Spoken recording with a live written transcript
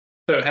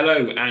So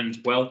hello and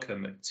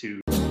welcome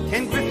to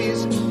Ken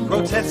Griffey's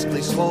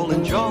grotesquely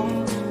swollen jaw.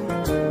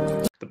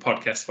 The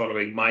podcast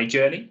following my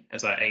journey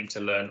as I aim to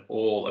learn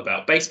all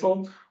about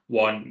baseball,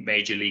 one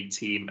major league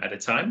team at a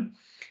time.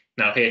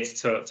 Now here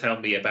to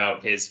tell me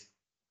about his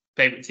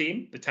favourite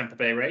team, the Tampa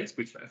Bay Rays.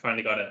 We've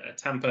finally got a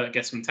Tampa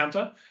guest from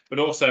Tampa, but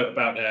also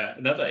about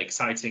another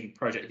exciting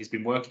project he's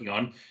been working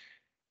on.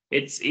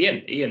 It's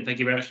Iain. Iain, thank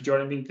you very much for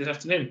joining me this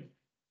afternoon.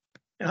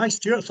 Hi,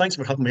 Stuart. Thanks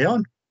for having me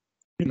on.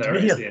 Good to be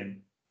here. Iain.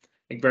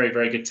 Very,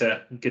 very good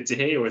to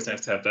hear. Always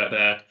nice to have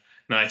that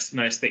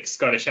nice thick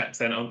Scottish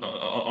accent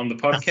on the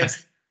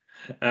podcast.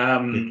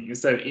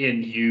 So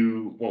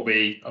Iain, what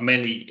we are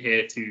mainly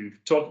here to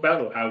talk about,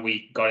 or how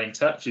we got in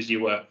touch, as you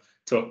were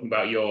talking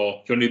about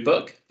your new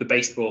book, The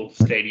Baseball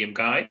Stadium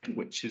Guide,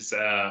 which is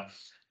out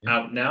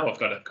now. I've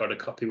got a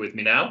copy with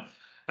me now.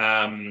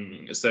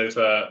 So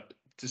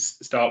to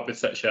start with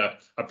such a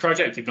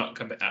project, you've not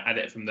come at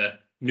it from the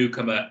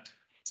newcomer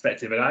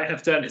perspective, and I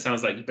have done. It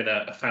sounds like you've been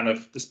a fan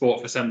of the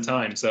sport for some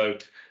time. So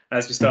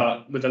as we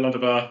start with a lot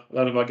of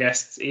our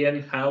guests,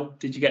 Iain, how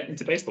did you get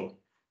into baseball?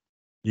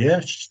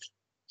 Yes,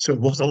 so it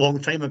was a long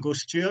time ago,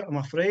 Stuart, I'm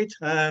afraid.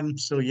 I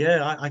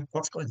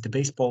first got into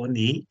baseball in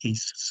the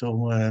 80s.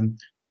 So,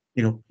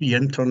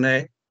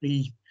 pre-internet,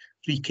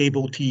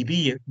 pre-cable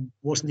TV, it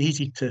wasn't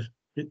easy to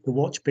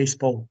watch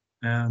baseball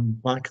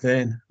back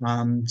then.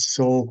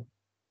 So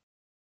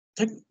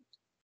I think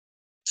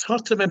it's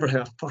hard to remember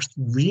how I first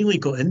really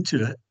got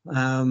into it.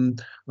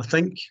 I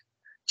think it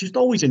just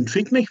always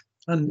intrigued me.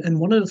 And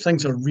one of the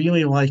things I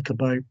really like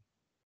about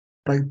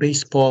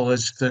baseball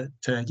is that,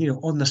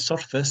 on the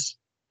surface,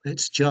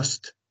 it's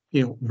just,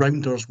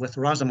 rounders with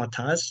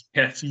razzmatazz.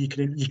 Yeah. So you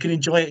can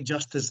enjoy it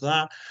just as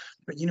that.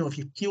 But, if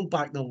you peel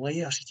back the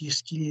layers,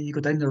 you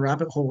go down the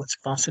rabbit hole, it's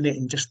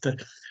fascinating, just the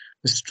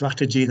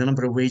strategy, the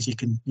number of ways you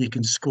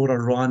can score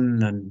a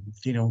run, and,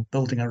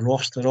 building a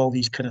roster, all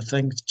these kind of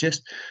things.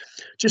 Just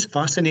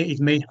fascinated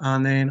me.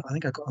 And then I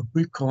think I got a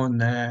book on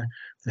the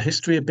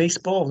history of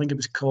baseball. I think it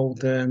was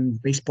called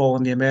Baseball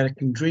and the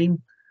American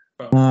Dream.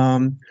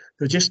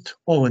 They just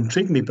all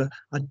intrigued me. But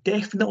I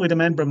definitely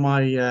remember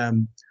my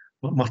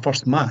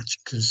first match,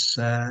 because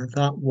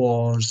that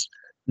was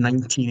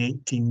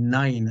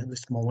 1989. It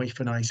was my wife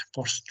and I's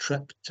first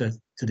trip to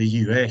the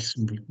US,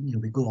 and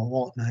we go a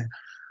lot now.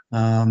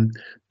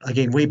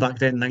 Again, way back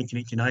then,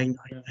 1989.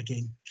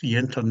 Again,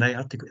 pre-internet, I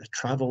had to go to a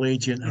travel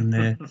agent,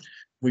 and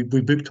we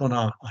booked on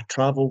a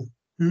travel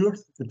tour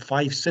in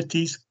 5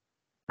 cities,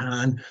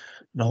 and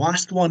the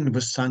last one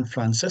was San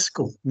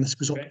Francisco, and this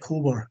was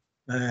October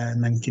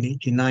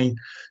 1989.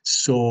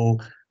 So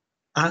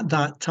at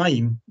that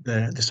time,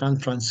 the San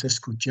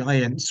Francisco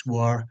Giants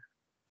were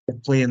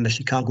playing the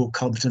Chicago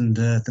Cubs in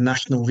the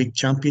National League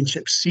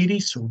Championship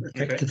Series, so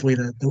effectively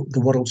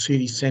the World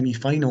Series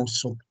semi-finals.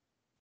 So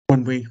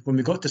when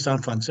we got to San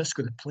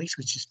Francisco, the place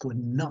was just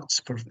going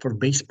nuts for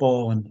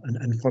baseball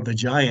and for the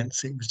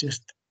Giants. It was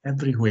just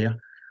everywhere.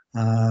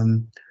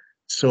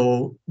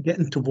 So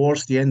getting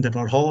towards the end of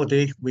our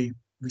holiday, we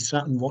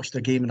sat and watched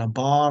a game in a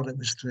bar. It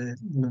was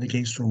the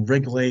games from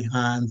Wrigley,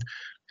 and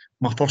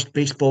my first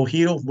baseball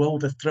hero, Will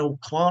the Thrill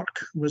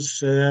Clark,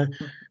 was a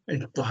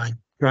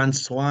grand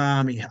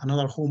slam. He hit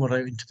another homer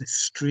out into the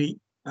street,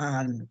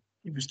 and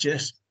it was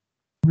just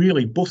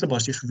really, both of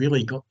us just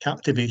really got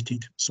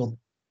captivated. So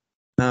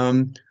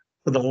for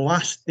the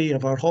last day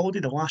of our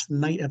holiday, the last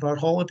night of our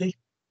holiday,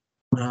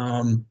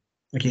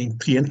 again,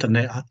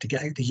 pre-internet, I had to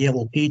get out the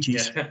yellow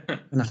pages,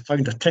 and I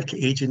found a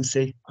ticket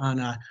agency,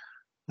 and I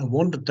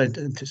wandered down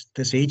into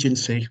this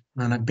agency,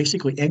 and I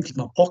basically emptied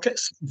my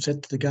pockets and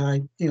said to the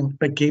guy,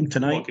 big game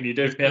tonight. What can you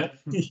do? Yeah.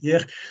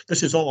 Yeah,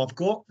 this is all I've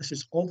got. This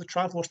is all the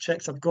traveller's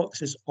checks I've got.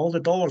 This is all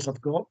the dollars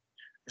I've got.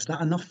 Is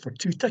that enough for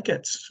 2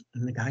 tickets?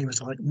 And the guy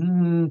was like,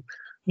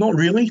 not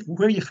really.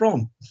 Where are you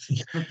from?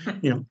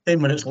 10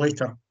 minutes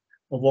later,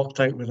 I walked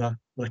out with a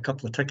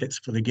couple of tickets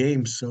for the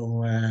game.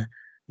 So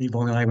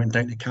Yvonne and I went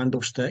down to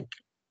Candlestick.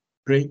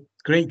 Great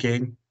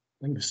game.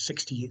 I think it was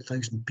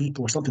 68,000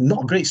 people or something.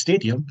 Not a great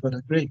stadium, but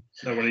a great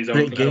one of these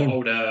game.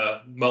 Old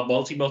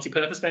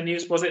multi-purpose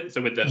venues, was it?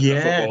 So with the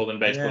football and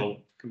baseball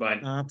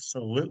combined.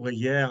 Absolutely,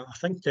 yeah. I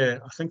think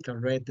I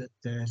read that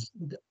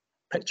the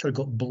picture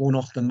got blown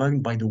off the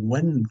mound by the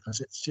wind,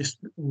 because it's just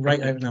right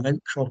out in an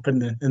outcrop in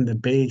the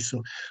bay.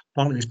 So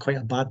apparently it was quite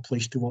a bad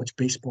place to watch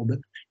baseball, but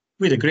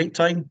we had a great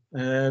time.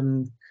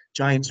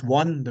 Giants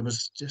won. There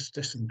was just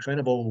this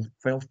incredible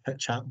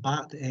 12-pitch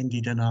at-bat that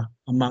ended in a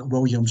Matt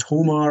Williams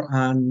homer,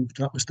 and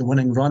that was the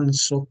winning run.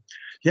 So,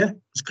 yeah, it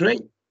was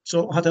great.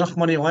 So I had enough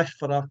money left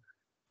for a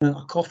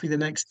coffee the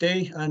next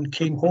day, and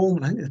came home.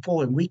 And I think the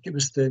following week it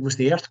was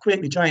the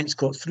earthquake. The Giants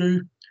got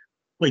through,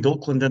 played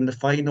Oakland in the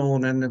final,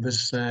 and then there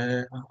was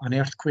an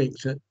earthquake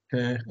that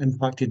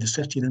impacted the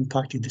city and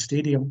impacted the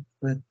stadium.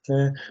 But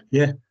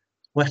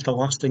left a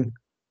lasting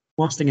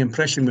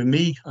impression with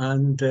me.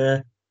 And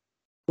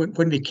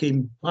when we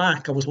came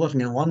back, I was living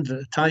in London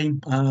at the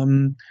time.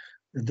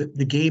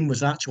 The game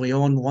was actually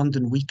on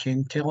London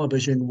Weekend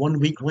Television 1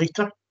 week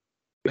later.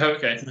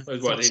 Okay,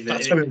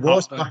 That's how it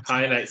was.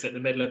 Highlights at the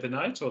middle of the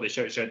night, or they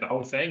showed the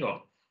whole thing,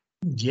 or?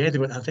 Yeah,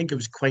 I think it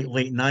was quite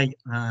late night,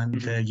 and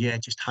Mhm. yeah,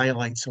 just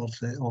highlights of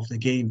the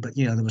game. But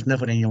there was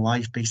never any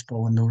live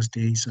baseball in those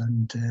days,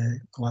 and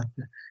glad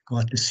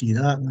to see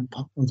that. And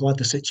I'm glad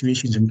the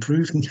situation's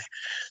improved. And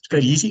it's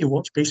very easy to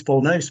watch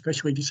baseball now,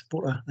 especially if you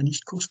support an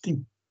East Coast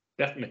team.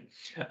 Definitely.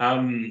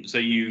 So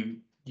you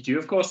do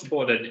of course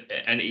support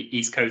an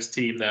East Coast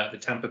team, the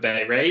Tampa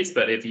Bay Rays.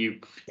 But if you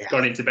Yeah,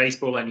 got into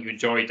baseball and you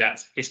enjoyed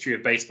that history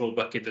of baseball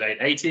back in the late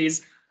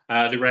 '80s,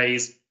 the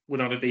Rays would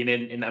not have been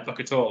in that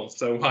book at all.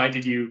 So why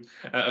did you,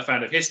 a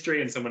fan of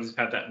history and someone who's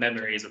had that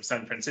memories of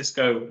San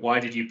Francisco, why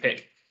did you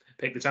pick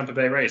the Tampa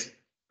Bay Rays?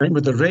 right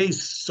with the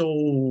Rays.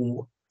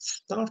 So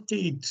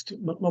started.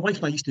 My wife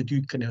and I used to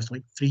do kind of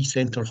like free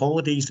center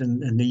holidays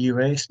in the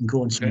US and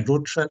go on some Okay.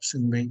 road trips,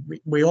 and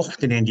we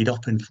often ended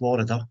up in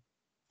Florida.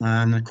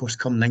 And of course,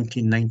 come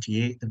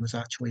 1998, there was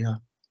actually a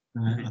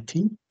Mhm.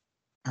 team.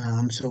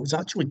 So it was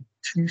actually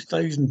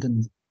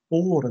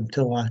 2004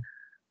 until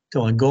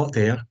I got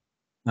there.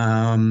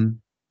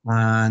 Um,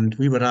 and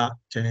we were at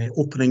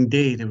opening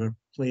day. They were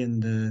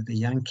playing the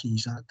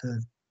Yankees at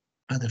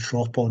the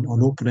Trop on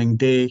opening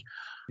day.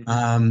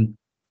 Mhm.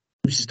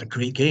 It was just a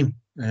great game.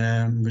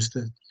 It was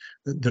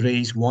the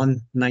Rays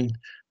won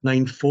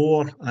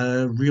 9-4.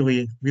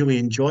 Really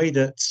enjoyed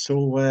it.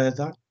 So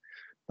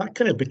that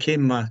kind of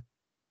became my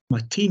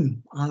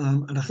team.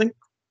 And I think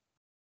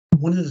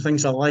one of the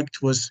things I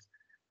liked was,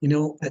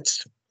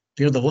 it's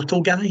they're the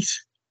little guys.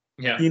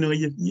 Yeah.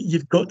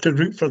 You've got to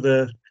root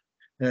for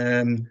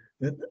um,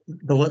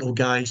 the little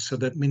guys. So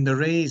that, I mean, the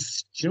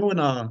Rays, in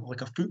a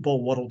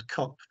football World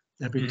Cup,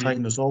 every Mhm.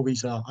 time there's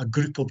always a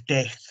group of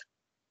death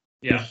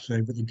Yeah.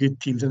 with the good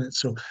teams in it.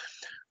 So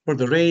for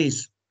the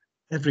Rays,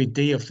 every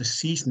day of the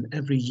season,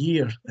 every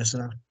year is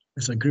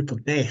a group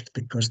of death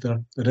because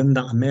they're in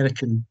that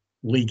American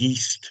League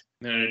East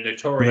No, with.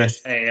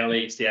 notorious AL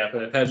East. Yeah,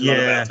 but I've heard a lot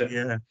Yeah, about it.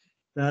 yeah,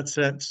 that's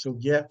it. So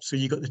yeah, so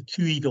you got the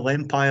two evil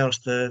empires,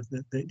 the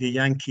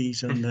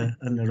Yankees and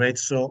the Red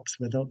Sox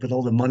with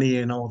all the money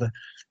and all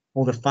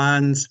the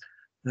fans.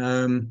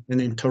 And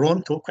in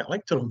Toronto, quite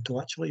like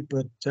Toronto actually,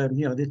 but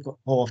they've got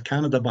all of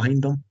Canada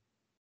behind them,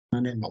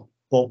 and then well,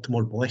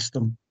 Baltimore, bless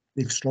them,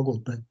 they've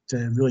struggled, but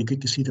really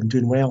good to see them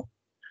doing well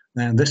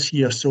this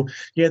year. So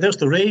yeah, there's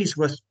the Rays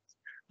with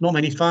not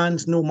many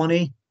fans, no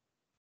money,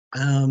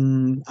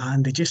 and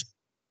they just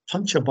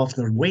punch above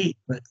their weight.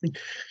 But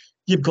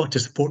you've got to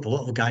support the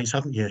little guys,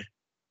 haven't you?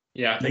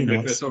 Yeah, I You think know,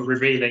 we're it's sort of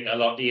revealing a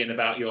lot, Ian,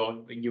 about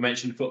you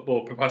mentioned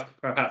football.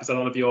 Perhaps a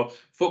lot of your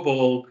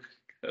football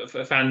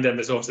fandom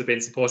has also been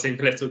supporting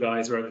political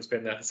guys, whether it's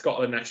been the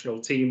Scotland national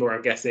team, or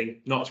I'm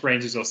guessing not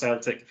Rangers or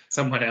Celtic,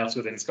 someone else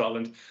within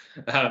Scotland.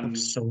 Um,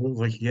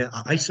 absolutely, yeah.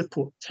 I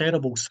support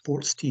terrible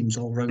sports teams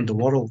all around the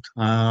world.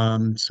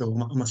 So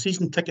I'm a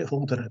season ticket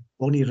holder at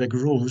Bonnie Rig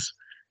Rose.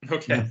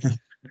 okay. So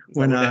I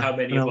when wonder uh, how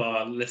many when of I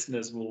our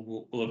listeners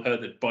will have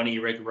heard that Bonnie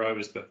Rig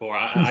Rose before.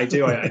 I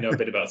do. I know a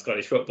bit about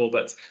Scottish football,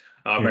 but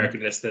our yeah, American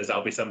listeners,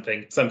 that'll be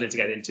something to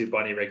get into.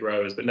 Bonnie Rig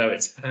Rose, but no,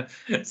 it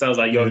sounds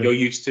like yeah. you're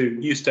used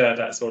to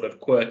that sort of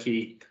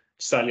quirky,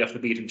 slightly off the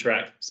beaten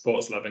track,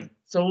 sports loving.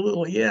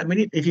 So yeah, I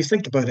mean, if you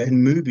think about it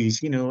in movies,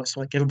 it's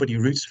like everybody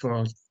roots for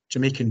a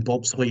Jamaican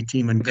bobsleigh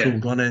team and Yeah. Cool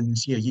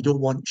Runnings. Yeah, you don't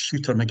want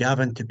Shooter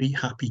McGavin to beat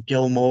Happy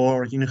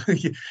Gilmore.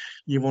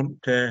 You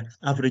want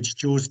Average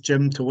Joe's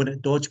Gym to win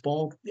at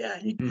dodgeball. Yeah,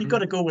 you got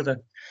Hmm. to go with the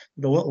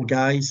little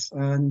guys,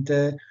 and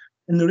the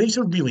Rays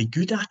are really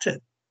good at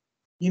it.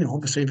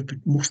 Obviously,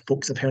 most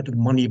folks have heard of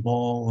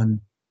Moneyball and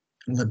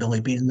the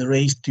Billy Bean. The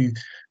Rays do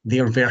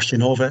their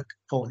version of it,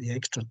 call it the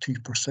extra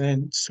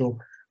 2%. So,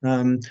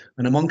 and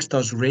amongst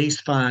us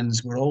Rays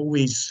fans, we're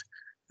always,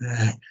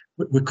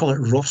 we call it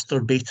roster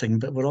baiting,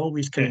 but we're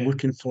always kind of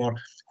looking for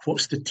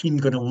what's the team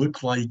going to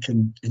look like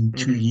in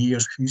 2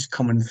 years, who's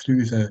coming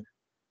through the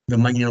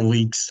minor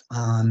leagues.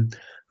 And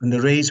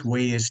the Rays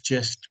way is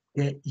just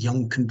get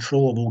young,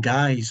 controllable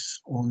guys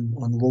on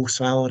low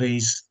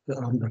salaries that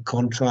are under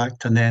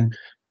contract, and then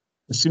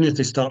as soon as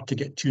they start to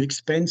get too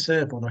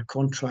expensive or their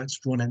contracts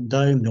running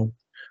down,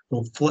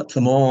 they'll flip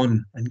them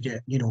on and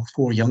get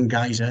four young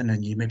guys in,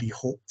 and you maybe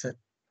hope that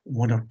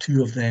one or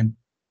two of them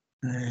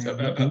So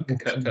will come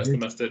cuts the good.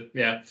 mustard.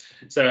 Yeah.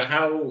 So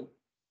how?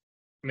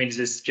 I mean, is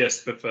this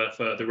just for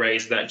the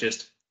Rays that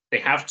just they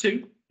have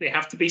to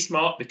be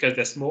smart because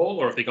they're small,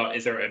 or if they got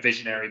is there a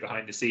visionary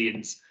behind the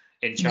scenes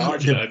in Yeah,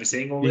 charge and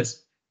overseeing all they've,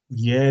 this?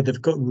 yeah,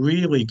 they've got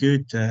really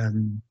good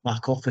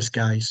back office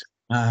guys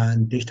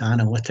and data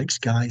analytics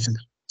guys, and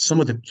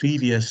some of the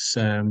previous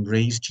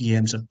Rays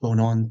GMs have gone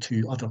on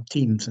to other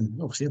teams, and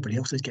obviously everybody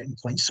else is getting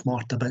quite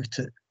smart about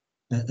it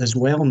as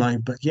well now.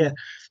 But yeah,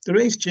 the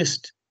Rays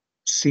just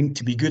seem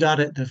to be good at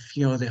it.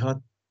 They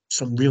had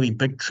some really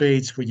big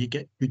trades where you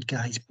get good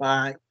guys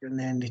back, and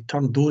then they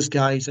turn those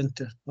guys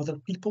into other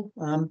people.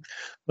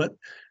 But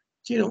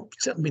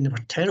I mean, they were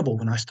terrible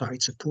when I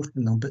started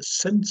supporting them, but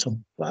since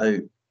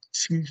about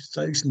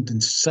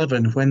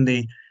 2007, when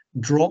they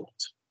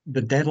dropped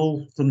the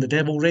devil from the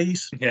Devil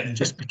Rays Yeah. and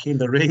just became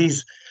the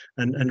Rays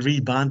and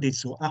rebanded.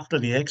 So after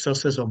the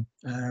exorcism,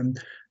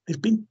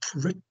 they've been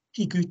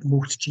pretty good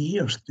most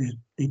years.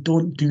 They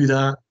don't do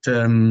that.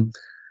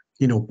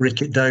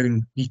 Break it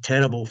down, be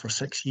terrible for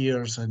 6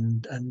 years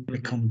and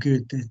become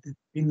good. They've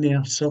been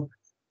there, so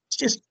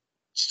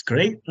it's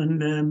great.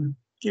 And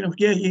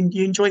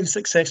you enjoy the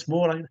success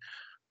more. And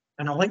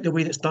I like the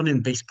way it's done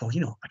in baseball.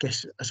 I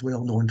guess as we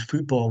all know in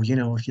football,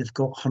 if you've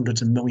got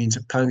hundreds of millions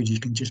of pounds, you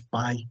can just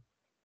buy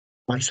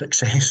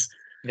success.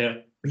 Yeah.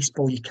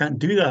 Baseball, you can't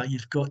do that.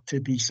 You've got to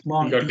be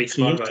smart. You've got to be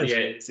smart about creative.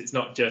 it. Yeah, it's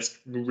not just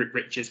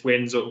riches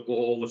wins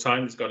all the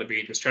time. There's got to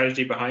be a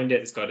strategy behind it.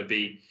 There's got to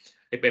be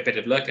a bit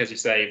of luck, as you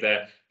say. If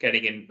they're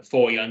getting in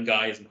 4 young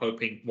guys and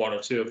hoping 1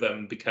 or 2 of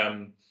them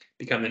become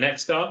the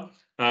next star.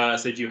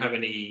 So do you have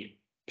any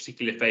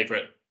particular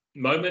favourite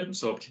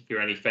moments or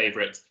any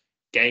favourite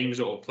games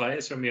or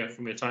players from your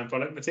time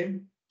following the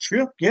team?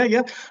 Sure,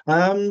 yeah.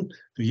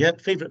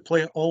 Favourite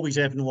player always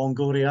Evan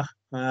Longoria.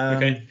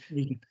 Okay.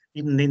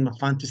 Even named my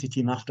fantasy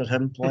team after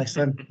him, bless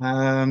him.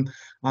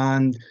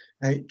 And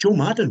Joe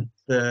Madden,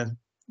 the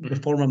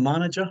former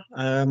manager.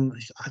 I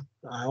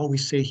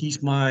always say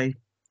he's my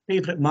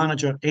favourite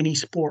manager, any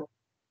sport,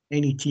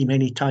 any team,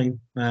 any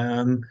time.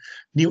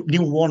 Neil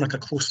Warnock a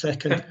close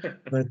second,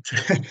 but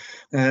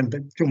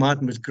Joe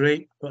Madden was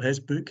great. Got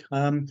his book.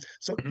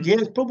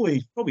 It's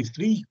probably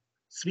three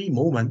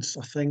moments.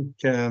 I think.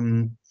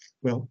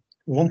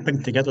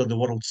 Lumping together the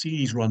World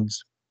Series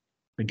runs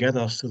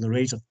together, so the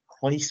Rays have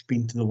twice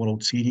been to the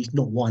World Series,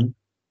 not one.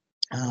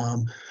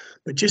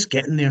 But just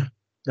getting there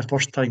the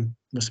first time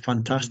was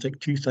fantastic.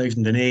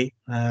 2008,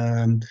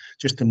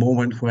 just a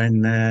moment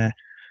when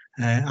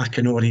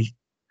Akinori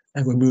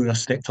and Wimura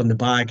stepped on the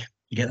bag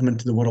to get them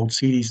into the World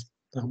Series.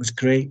 That was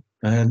great.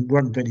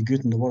 Weren't very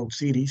good in the World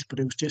Series, but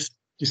it was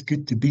just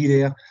good to be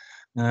there.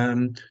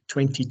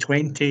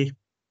 2020,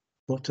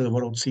 got to the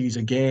World Series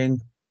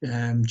again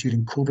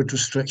during COVID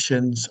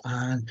restrictions,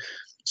 and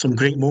some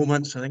great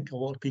moments. I think a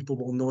lot of people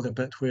will know the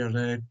bit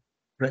where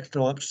Brett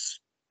Phillips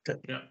did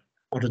a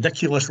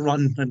ridiculous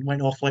run and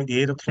went off like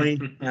the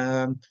aeroplane.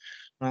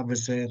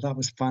 That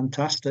was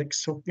fantastic.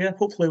 So yeah,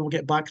 hopefully we'll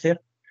get back there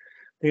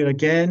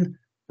again.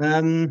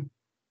 And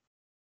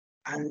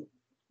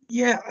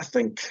yeah, I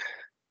think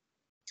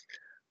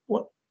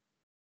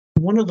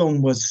one of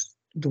them was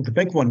the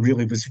big one.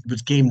 Really was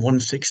game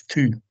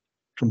 162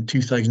 from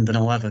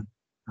 2011.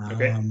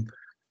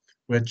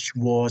 Which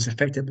was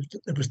effective.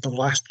 It was the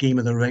last game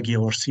of the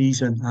regular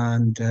season,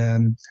 and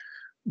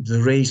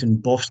the Rays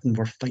in Boston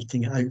were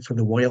fighting it out for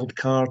the wild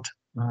card.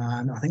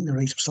 And I think the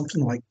Rays were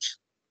something like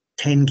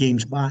 10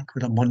 games back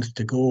with a month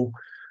to go.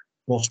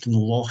 Boston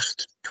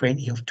lost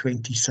 20 of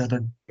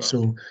 27. Wow.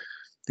 So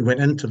they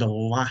went into the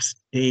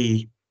last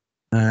day.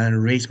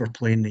 Rays were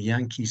playing the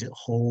Yankees at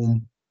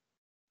home.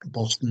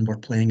 Boston were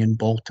playing in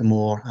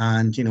Baltimore.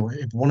 And,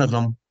 if one of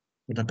them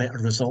with a better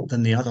result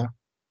than the other,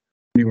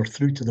 we were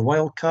through to the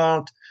wild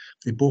card.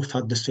 They both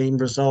had the same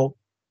result.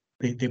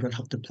 They would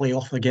have to play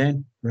off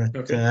again. But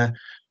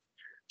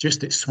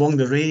it swung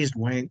the Rays,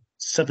 went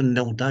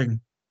 7-0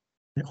 down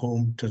at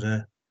home to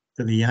the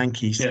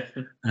Yankees,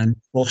 and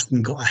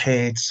Boston got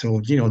ahead. So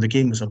the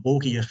game was a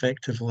bogey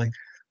effectively.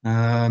 They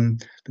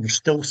were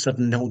still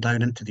 7-0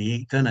 down into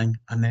the 8th inning,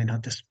 and then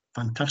had this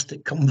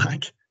fantastic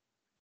comeback.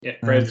 Yeah,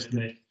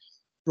 brilliant.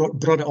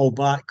 Brought it all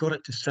back, got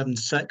it to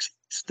 7-6.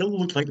 Still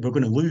looked like they were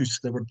going to lose.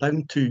 They were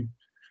down to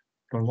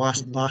their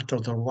last batter,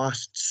 their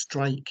last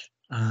strike,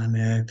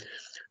 and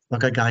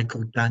like a guy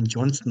called Dan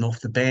Johnson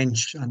off the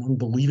bench, and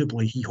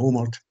unbelievably he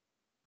homered,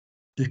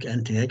 took it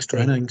into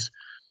extra innings.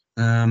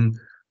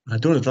 I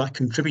don't know if that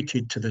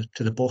contributed to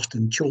the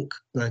Boston choke,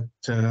 but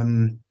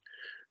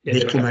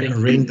they came out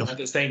and rained at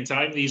the same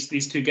time. These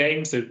 2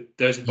 games, so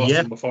those in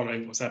Boston were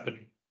following what's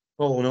happening.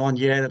 Following on,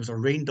 there was a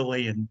rain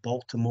delay in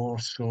Baltimore,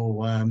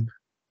 so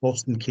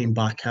Boston came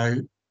back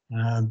out.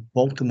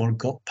 Baltimore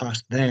got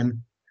past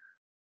them.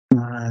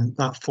 And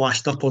that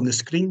flashed up on the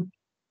screen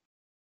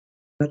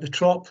at the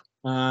Trop,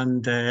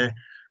 and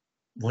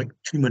like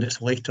 2 minutes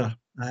later,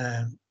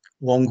 Evan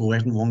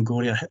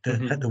Longoria hit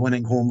the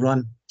winning home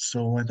run.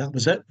 So that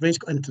was it. Rays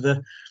got into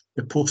the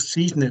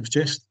postseason. It was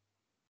just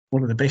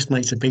one of the best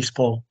nights of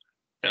baseball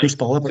ever,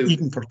 so,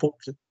 even for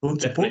folks that don't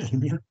support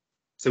them.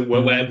 So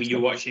where were you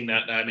watching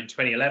that in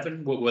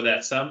 2011? Were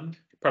there some,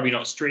 probably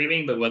not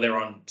streaming, but were there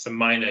on some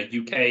minor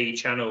UK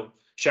channel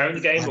showing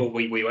the game, or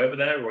were you over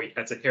there, or you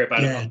had to hear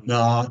about it?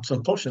 No, it's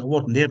unfortunate I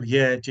wasn't there, but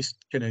just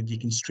you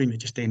can stream it,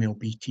 just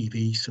MLB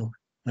TV. So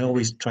I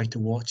always try to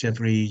watch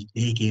every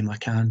A game I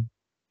can.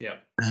 Yeah.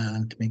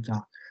 And to make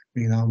that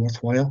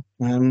worthwhile.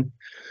 The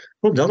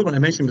other one I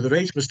mentioned with the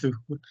Rays was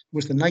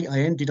the night I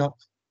ended up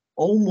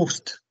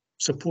almost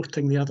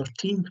supporting the other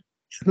team.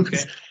 Okay.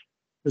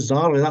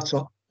 Bizarrely,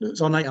 it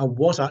was a night I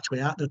was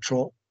actually at the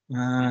Trop,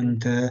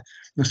 and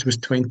this was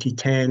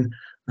 2010,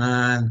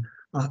 and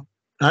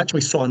I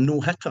actually saw a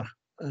no-hitter,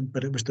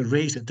 but it was the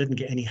Rays that didn't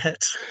get any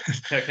hits.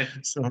 Okay.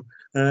 So,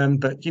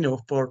 but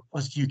for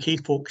us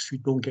UK folks who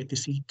don't get to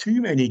see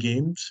too many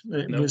games,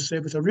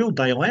 it was a real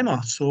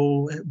dilemma.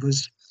 So it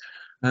was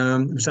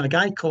a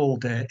guy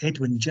called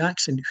Edwin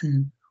Jackson,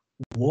 who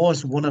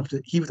was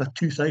he was a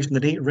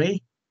 2008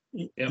 Ray,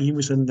 Yep. he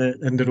was in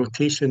the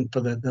rotation for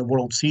the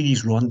World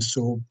Series run.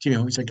 So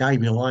he's a guy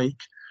we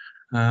like.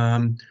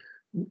 Um,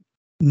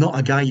 Not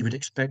a guy you would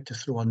expect to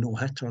throw a no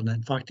hitter, and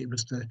in fact, it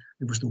was the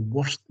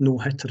worst no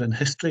hitter in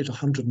history. It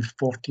was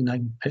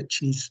 149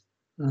 pitches.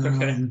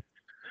 Okay.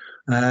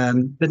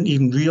 Didn't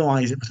even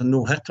realise it was a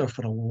no hitter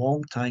for a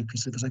long time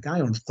because there was a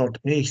guy on third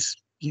base.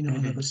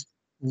 There was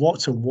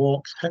lots of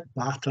walks, hit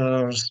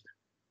batters,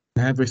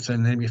 and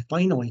everything. And we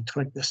finally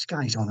twigged this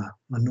guy's on a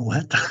no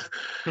hitter.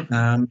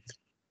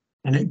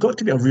 And it got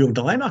to be a real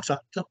dilemma. I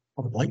thought, I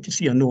would like to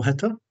see a no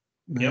hitter.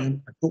 Yep.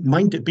 I don't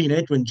mind it being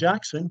Edwin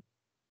Jackson,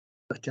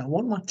 but I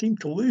want my team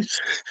to lose.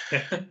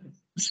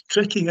 It's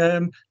tricky.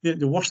 The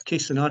worst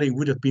case scenario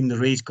would have been the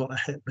Rays got a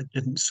hit but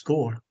didn't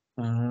score.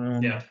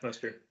 Yeah, that's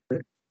true.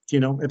 Then you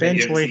don't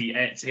Eventually,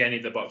 see any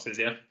of the boxes,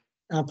 yeah.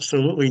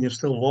 absolutely, and you've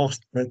still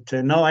lost. But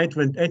no,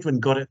 Edwin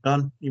got it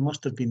done. He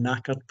must have been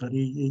knackered, but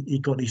he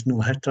got his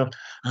no hitter,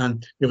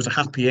 and it was a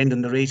happy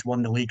ending. The Rays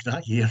won the league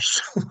that year,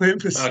 so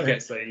it was. Okay,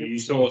 so you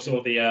saw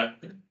the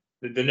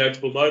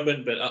notable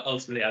moment, but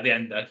ultimately at the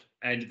end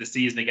of the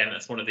season, again,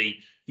 that's one of the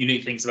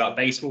unique things about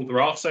baseball.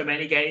 There are so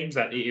many games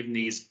that even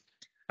these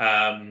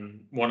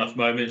one-off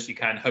moments, you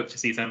can hope to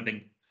see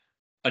something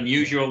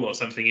unusual or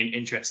something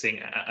interesting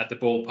at the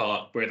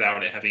ballpark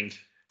without it having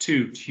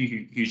too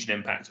huge an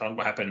impact on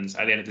what happens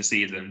at the end of the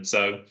season.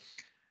 So,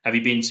 have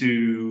you been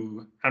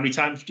to, how many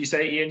times did you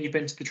say, Ian, you've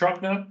been to the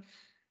Trop now?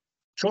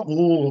 At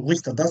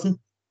least a dozen.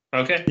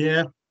 Okay.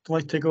 Yeah,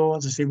 like to go.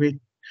 As I say, we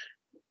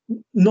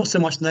not so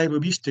much now.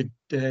 We used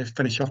to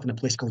finish up in a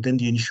place called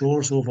Indian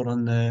Shores over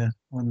on the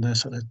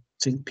sort of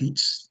St.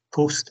 Pete's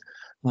coast.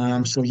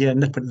 So yeah,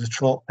 nip into the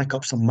Trop, pick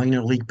up some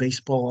minor league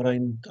baseball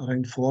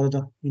around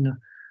Florida.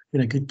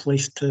 Been a good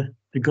place to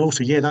go.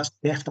 So yeah, that's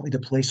definitely the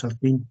place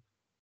I've been.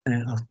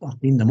 I've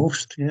been the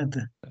most. Yeah.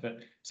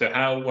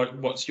 So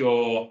what's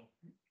your?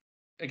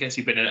 I guess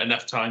you've been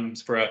enough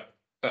times for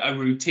a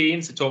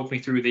routine. So talk me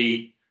through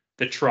the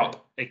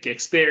Trop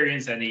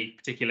experience. Any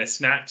particular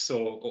snacks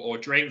or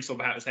drinks, or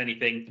perhaps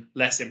anything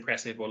less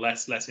impressive or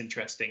less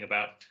interesting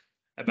about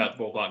the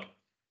ballpark?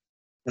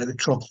 The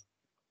Trop.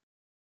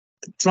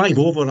 Drive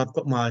over. I've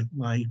got my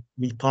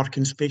wee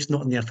parking space,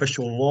 not in the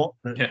official lot,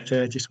 but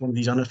Yeah. just one of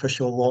these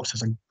unofficial lots.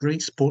 There's a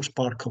great sports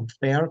bar called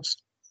Fairs,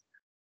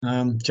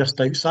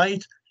 just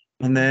outside,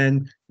 and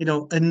then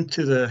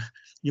into the.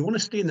 You want to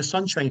stay in the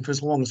sunshine for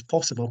as long as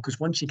possible because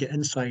once you get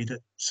inside,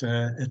 it's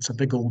a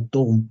big old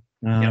dome.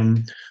 Yeah.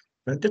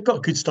 But they've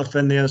got good stuff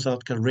in there. There's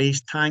like a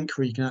race tank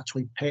where you can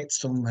actually pet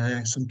some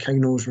cow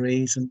nose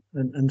rays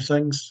and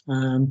things.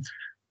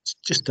 It's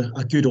just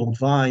a good old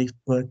vibe,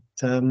 but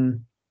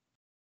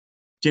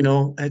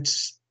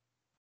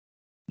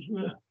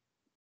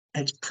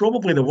it's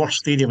probably the worst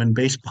stadium in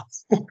baseball.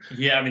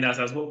 Yeah, I mean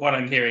that's what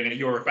I'm hearing. And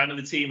you're a fan of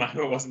the team. I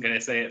wasn't going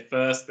to say it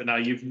first, but now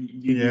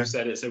you've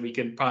said it, so we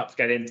can perhaps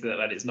get into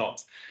that. It's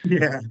not.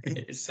 Yeah,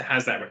 it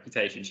has that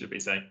reputation, should we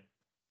say?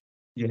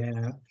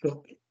 Yeah.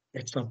 So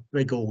it's a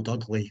big old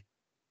ugly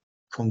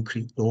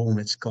concrete dome.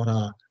 It's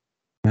got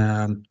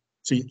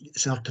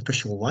it's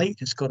artificial light.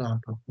 It's got a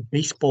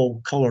baseball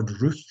coloured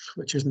roof,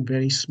 which isn't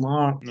very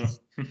smart. No.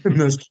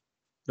 And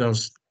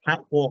there's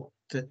catwalk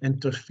that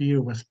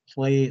interfere with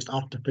play. It's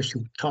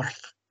artificial turf.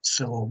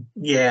 So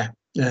yeah,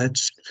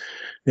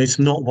 it's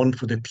not one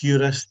for the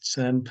purists.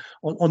 On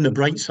the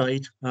bright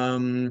side,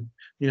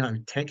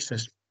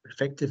 Texas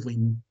effectively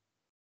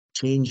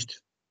changed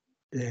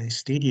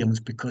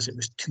stadiums because it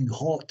was too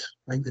hot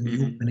out in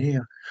the open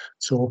air.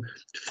 So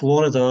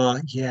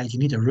Florida, yeah, you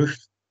need a roof.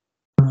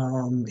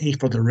 A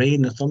for the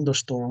rain, the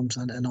thunderstorms,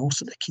 and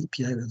also to keep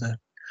you out of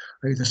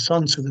the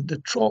sun. So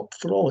the Trop,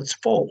 for all its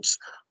faults,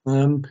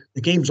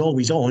 the game's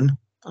always on,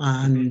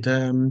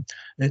 and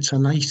it's a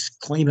nice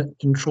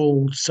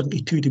climate-controlled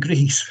 72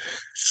 degrees.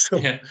 So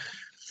Yeah.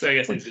 So I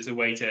guess it's a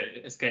way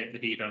to escape the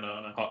heat on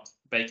a hot,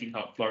 baking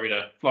hot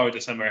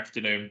Florida summer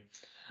afternoon.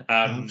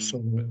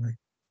 Absolutely.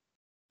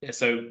 Yeah,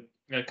 so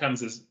it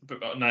comes as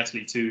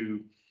nicely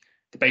to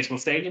the Baseball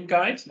Stadium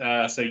Guide.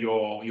 So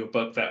your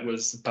book that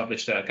was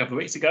published a couple of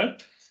weeks ago.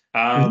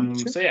 Sure.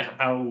 So yeah,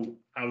 how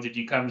did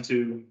you come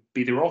to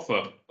be the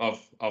author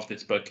of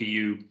this book? Are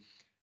you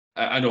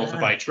an author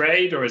by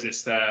trade, or is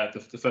this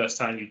the first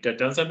time you've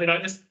done something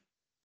like this?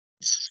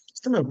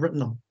 I've never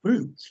written a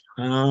book,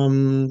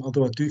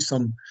 although I do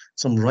some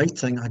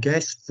writing. I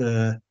guess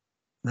when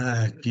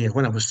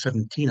I was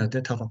 17, I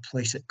did have a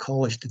place at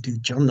college to do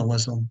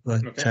journalism,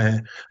 but Okay.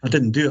 I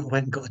didn't do it. I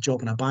went and got a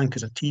job in a bank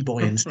as a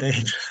tea-boy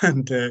instead,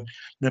 and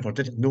never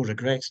did it. No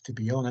regrets, to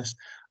be honest.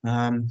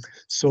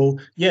 So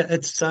yeah,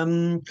 it's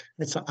an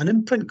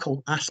imprint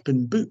called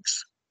Aspen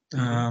Books.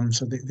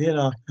 So they're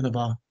a kind of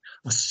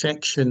a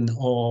section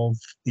of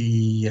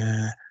the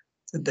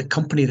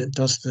company that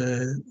does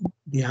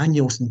the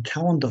annuals and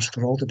calendars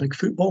for all the big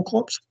football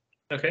clubs.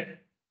 Okay.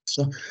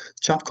 So, a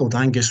chap called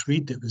Angus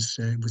Reid that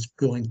was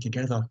pulling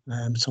together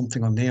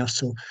something on there.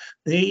 So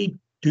they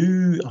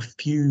do a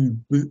few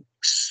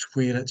books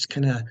where it's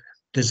kind of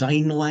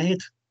design led.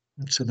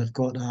 So they've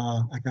got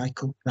a guy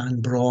called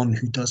Dan Braun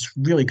who does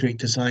really great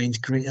designs,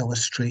 great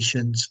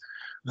illustrations.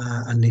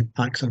 and they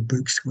pack their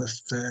books with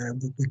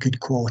good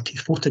quality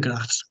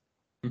photographs.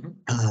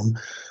 Mhm.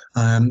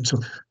 So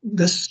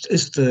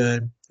this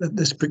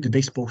book, the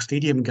Baseball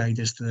Stadium Guide,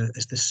 is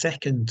the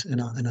second in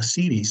a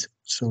series.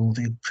 So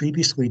they'd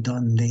previously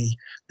done the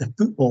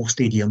Football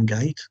Stadium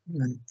Guide,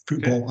 and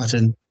football Okay. as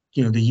in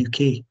the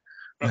UK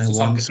That's the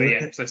one.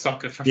 soccer, So so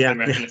soccer for the yeah,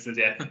 American listeners,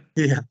 yeah.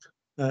 yeah.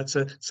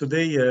 So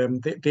they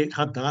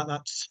had that.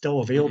 That's still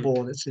available,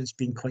 and it's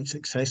been quite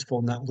successful.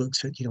 And that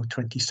looks at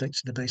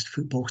 26 of the best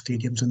football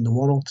stadiums in the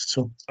world.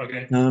 So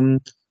Okay.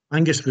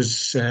 Angus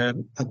was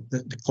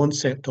the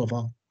concept of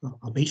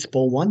a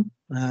baseball one,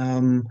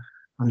 and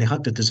they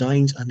had the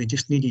designs, and they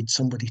just needed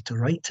somebody to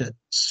write it.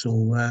 So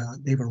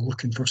they were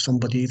looking for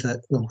somebody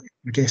that, well,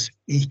 I guess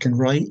he can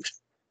write,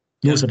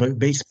 knows Yeah. about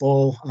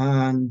baseball,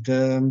 and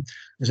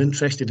is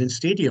interested in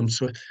stadiums.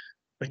 So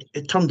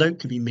it turned out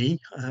to be me.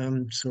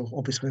 So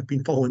obviously I've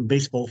been following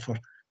baseball for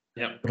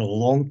Yeah. a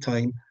long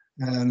time.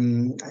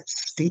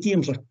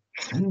 Stadiums are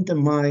kind of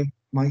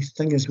my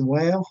thing as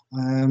well.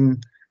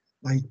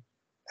 I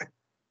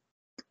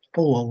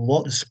follow a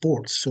lot of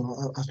sports,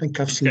 so I think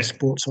I've seen Okay.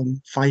 sports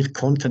on 5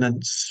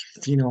 continents,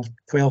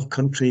 12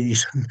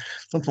 countries,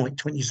 something like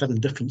 27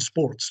 different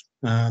sports.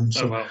 Oh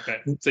So well, okay.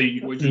 So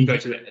would you and go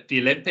to the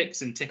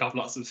Olympics and tick off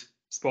lots of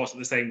sports at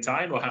the same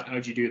time, or how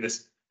do you do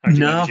this? How do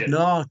you manage no, it?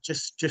 no,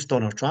 just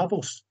on our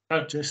travels.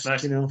 Oh, Just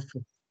nice.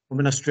 I'm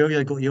in Australia.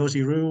 I got the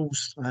Aussie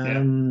rules.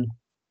 Yeah.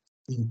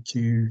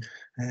 Into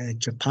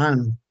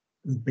Japan.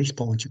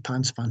 Baseball in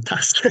Japan's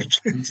fantastic.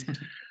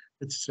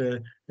 It's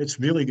it's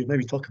really good.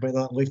 Maybe talk about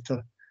that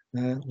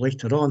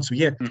later on. So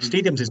yeah, Mhm.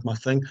 stadiums is my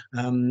thing.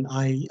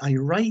 I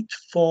write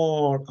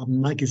for a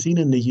magazine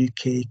in the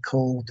UK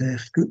called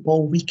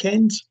Football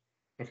Weekends,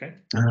 Okay.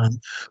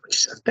 which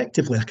is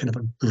effectively a kind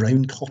of a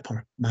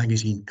groundhopper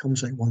magazine.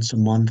 Comes out once a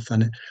month,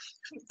 and it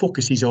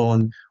focuses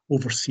on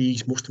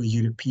overseas, mostly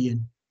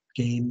European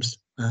games.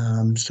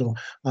 So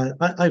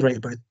I write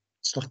about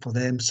stuff for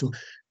them. So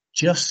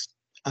just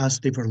as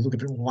they were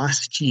looking at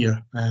last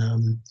year,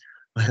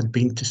 I had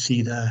been to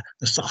see the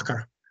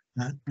soccer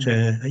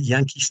Okay. at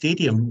Yankee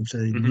Stadium,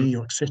 the New Hmm.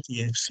 York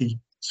City FC.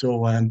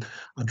 So I'd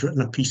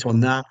written a piece on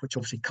that, which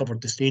obviously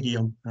covered the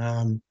stadium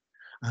and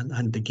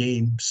the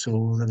game.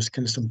 So there was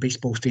kind of some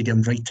baseball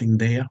stadium writing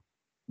there.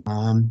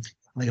 Um,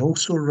 I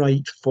also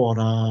write for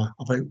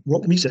about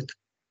rock music,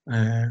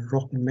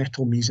 rock and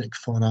metal music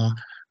for a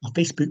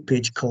Facebook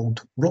page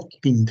called Rock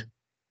Fiend.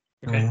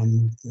 Okay.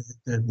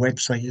 The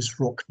website is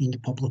Rock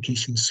Fiend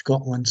Publications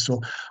Scotland.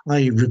 So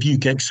I review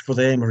gigs for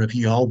them, I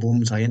review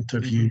albums, I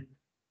interview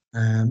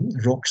Hmm.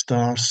 rock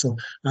stars. So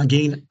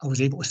again, I was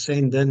able to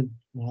send in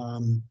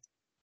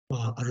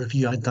a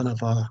review I'd done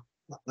of a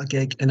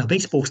gig in a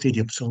baseball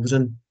stadium. So I was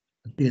in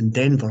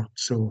Denver,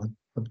 so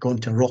I'd gone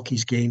to a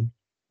Rockies game.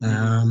 Hmm.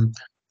 Um,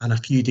 and a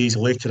few days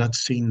later, I'd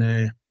seen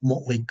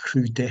Motley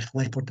Crue, Def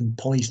Leppard, and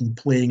Poison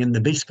playing in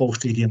the baseball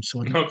stadium.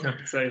 So Okay.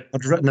 So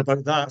I'd written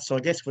about that. So I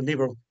guess when they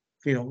were,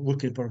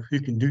 looking for who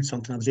can do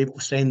something, I was able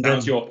to send that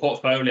was in. your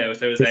portfolio. So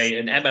there was This,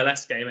 an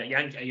MLS game at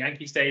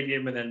Yankee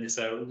Stadium, and then this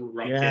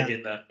rock yeah,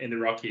 gig in the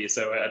Rockies.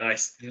 So yeah,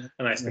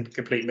 a nice yeah.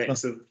 complete So,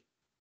 mix of.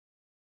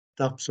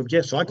 so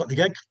yeah, so I got the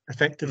gig Mhm.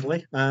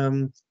 effectively.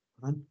 And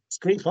it's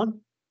great fun.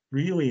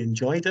 Really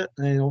enjoyed it.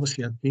 And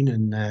obviously, I've been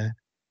in a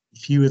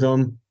few of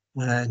them,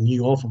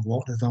 knew of a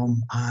lot of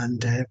them,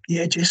 and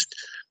yeah, just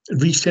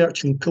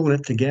researching, pulling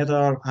it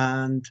together,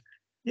 and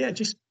yeah,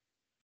 just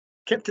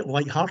kept it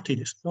light-hearted.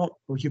 It's not,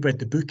 well, you read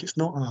the book, it's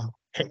not a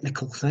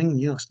technical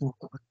thing, it's not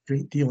a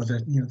great deal of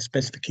the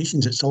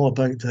specifications. It's all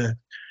about the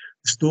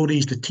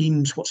stories, the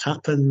teams, what's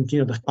happened,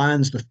 the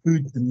fans, the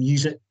food, the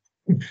music,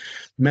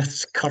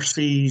 myths, Yeah,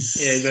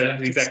 curses.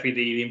 that's exactly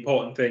the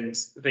important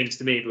things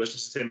to me. It was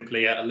just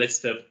simply a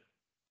list of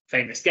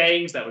famous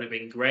games. That would have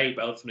been great,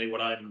 but ultimately,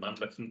 what I'm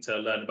looking to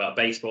learn about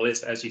baseball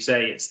is, as you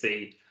say, it's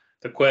the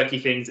quirky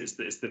things, it's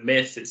the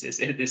myths, it's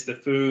the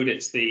food,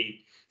 it's the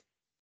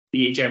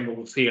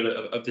general feel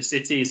of the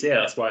cities. Yeah,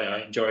 that's why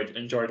I enjoyed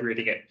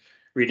reading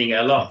it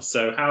a lot.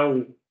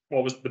 So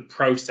what was the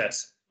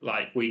process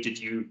like? Did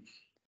you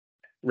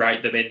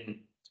write them in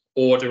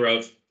order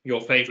of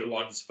your favorite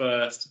ones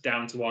first,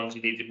 down to ones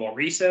you needed more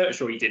research,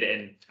 or you did it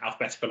in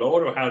alphabetical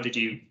order, or how did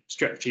you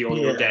structure your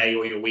Yeah, day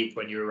or your week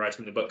when you were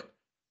writing the book?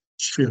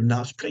 sure, no,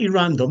 it's pretty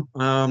random.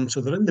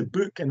 So they're in the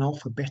book in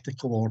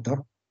alphabetical order.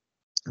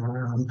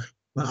 Um,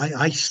 but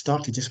I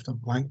started just with a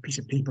blank piece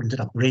of paper and did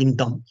a brain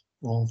dump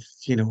of,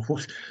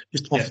 what,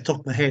 just off Yeah. the top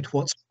of my head,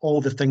 what's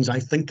all the things I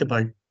think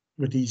about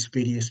with these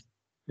various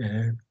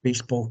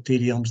baseball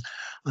stadiums.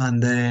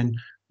 And then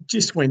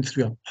just went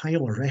through a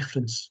pile of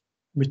reference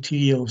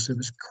materials. There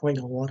was quite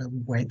a lot of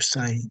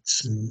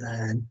websites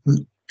and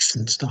books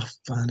and stuff.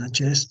 And I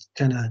just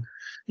kind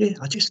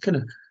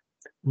of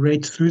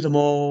read through them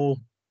all.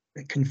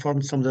 It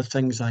confirmed some of the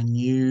things I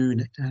knew,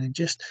 and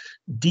just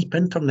deep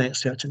internet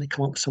searching to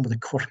come up with some of the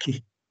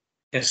quirky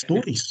Yeah.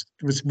 stories.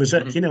 Was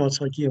it? Mhm. It's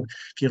like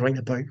if you write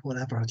about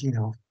whatever,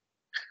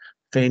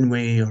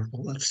 Fenway, or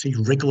let's say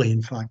Wrigley.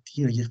 In fact,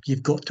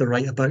 you've got to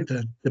write about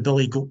the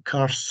Billy Goat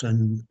curse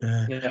and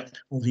Yeah.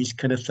 all these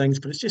kind of things.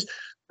 But it's just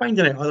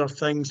finding out other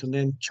things and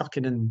then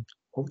chucking in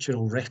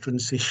cultural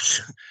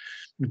references,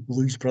 the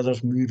Blues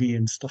Brothers movie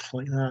and stuff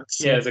like that.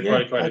 Yeah, So there's a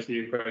yeah, quite a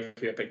few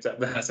I picked up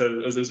there. So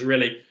it was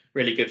really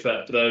really good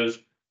for those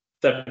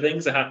type of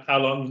things. So how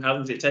long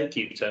did it take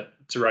you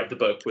to write the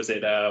book? Was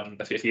it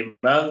a few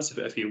months,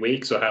 a few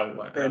weeks, or how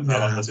long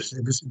nah, was it?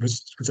 it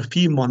was a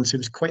few months. It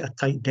was quite a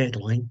tight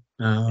deadline.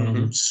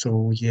 Hmm.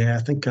 So yeah, I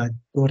think I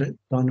got it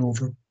done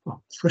over a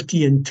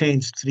pretty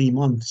intense 3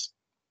 months.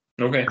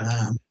 Okay.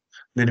 Um,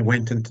 then it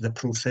went into the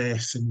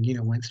process and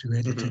went through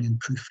editing Hmm. and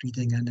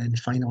proofreading and then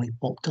finally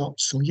popped up.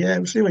 So yeah, I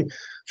was really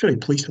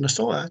pleased when I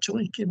saw it.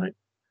 Actually, it came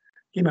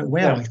out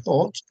well, Yeah. I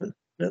thought. But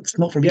that's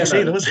not for me Yeah. to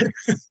say, though, No. is it?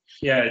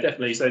 Yeah,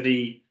 definitely. So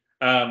the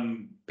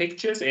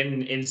pictures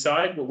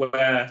inside,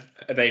 where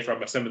are they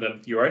from? Are some of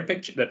them your own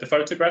picture, the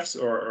photographs,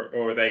 or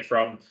are they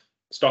from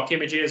stock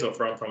images or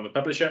from the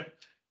publisher?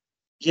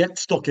 Yeah,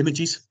 stock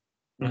images.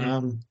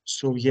 Hmm.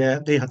 So yeah,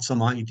 they had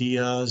some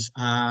ideas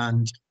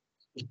and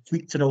we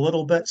tweaked it a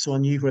little bit, so I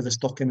knew where the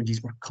stock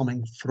images were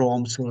coming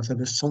from. So if there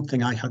was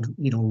something I had,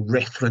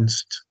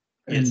 referenced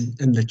Yes.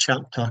 in the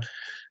chapter,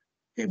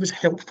 it was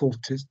helpful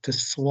to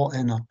slot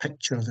in a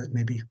picture that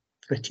maybe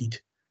fitted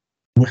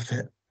with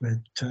it. But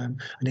and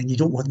then you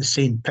don't want the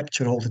same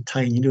picture all the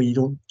time. You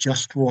don't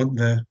just want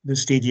the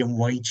stadium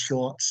wide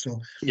shots. So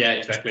Yeah,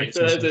 there's exactly.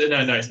 So pictures of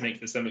no, nice to make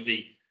for some of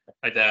the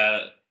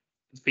either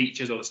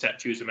features or the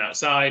statues from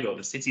outside or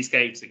the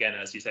cityscapes. Again,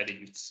 as you said, if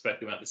you've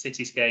spoken about the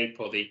cityscape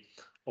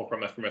or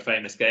from a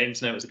famous game,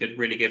 so no, it's a good,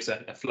 really gives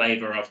a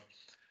flavour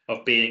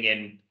of being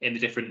in the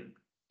different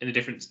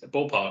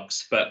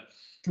ballparks. But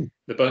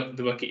the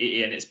book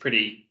Ian, it's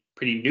pretty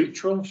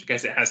neutral, which I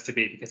guess it has to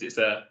be because it's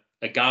a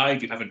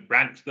guide. You haven't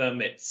ranked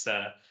them. It's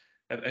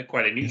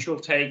quite a yeah. neutral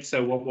take.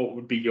 So what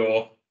would be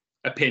your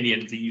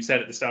opinions? You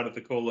said at the start of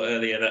the call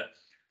earlier that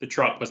the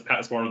Trop was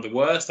perhaps one of the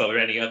worst. Are there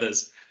any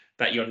others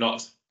that you're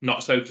not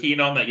so keen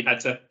on that you had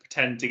to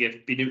pretend to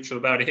be neutral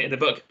about it in the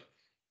book?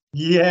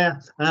 Yeah,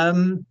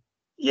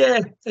 yeah,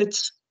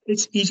 it's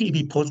easy to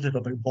be positive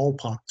about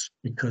ballparks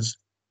because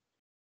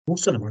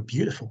most of them are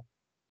beautiful.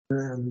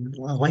 I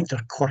like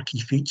their quirky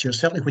features,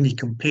 certainly when you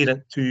compare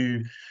it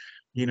to,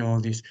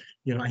 these,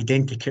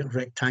 identical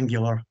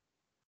rectangular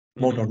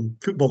Hmm. modern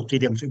football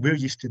stadiums that we're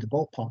used to. The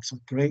ballparks are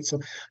great. So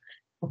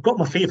I've got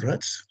my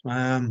favourites,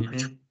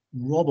 which Hmm.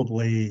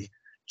 probably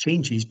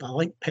changes, but I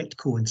like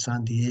Petco in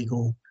San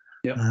Diego.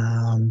 Yeah.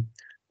 Um,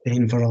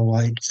 Denver, I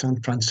like San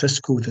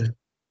Francisco, the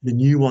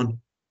new one.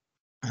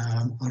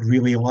 I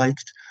really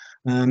liked.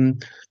 Um,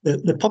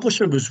 the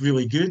publisher was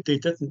really good. They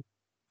didn't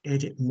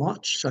edit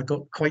much. So I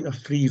got quite a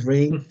free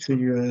rein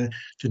to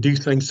do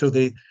things. So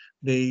they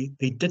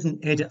didn't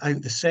edit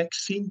out the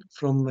sex scene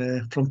from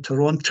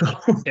Toronto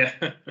Yeah.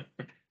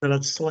 that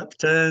I'd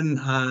slipped in,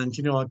 and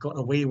I got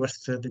away with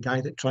the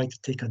guy that tried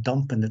to take a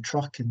dump in the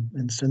truck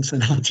in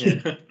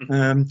Cincinnati. Yeah.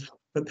 Um,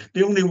 but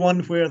the only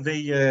one where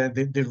they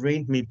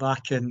reined me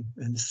back in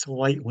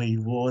slightly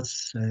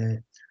was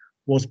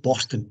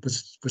Boston,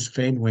 was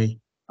Fenway,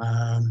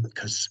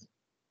 because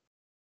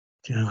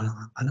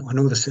I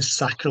know this is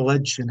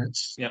sacrilege, and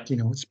Yeah.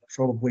 it's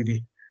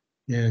probably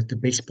the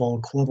baseball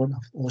equivalent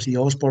of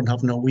Ozzy Osbourne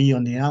having a wee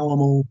on the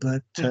Alamo,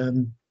 but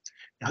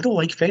I don't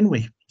like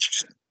Fenway.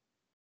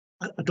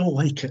 I don't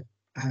like it.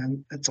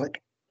 It's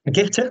like I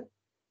get it.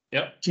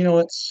 Yeah.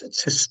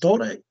 It's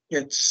historic.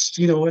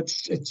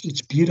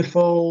 It's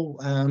beautiful.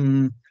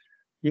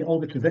 Yeah,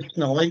 all the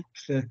tradition I like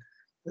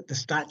the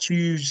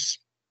statues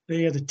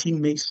there, the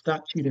teammate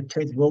statue, the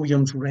Ted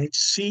Williams red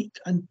seat,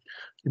 and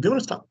to be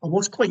honest, I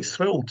was quite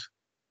thrilled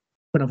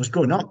when I was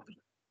growing up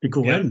to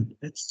go Yeah. in.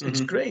 It's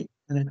Hmm. great,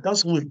 and it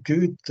does look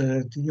good.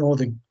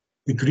 The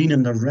green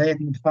and the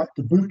red. In fact,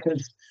 the book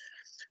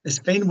is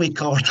Fenway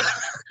card.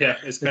 Yeah.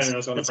 It's it's Fenway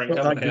on the it's front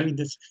got cover. that Yeah. green.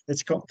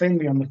 It's got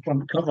Fenway on the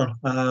front cover.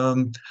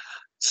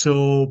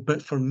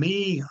 But for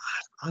me,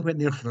 I went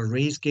there for a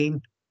Rays game,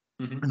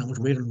 and Hmm. I was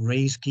wearing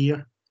Rays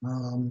gear.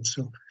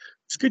 So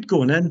it's good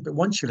going in, but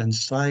once you're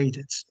inside,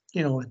 it's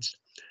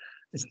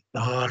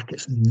dark,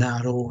 it's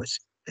narrow,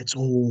 it's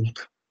old,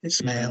 it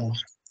Hmm.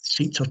 smells.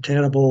 Seats are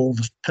terrible.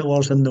 There's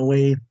pillars in the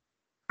way.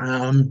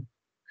 Um,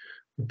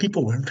 the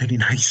people weren't very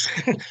nice.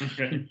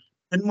 Okay.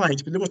 In my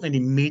experience, there wasn't any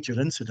major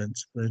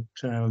incidents, but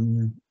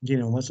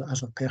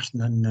as a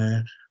person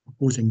in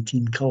opposing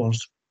team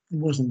colours, it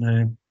wasn't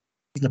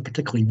a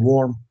particularly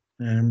warm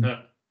um,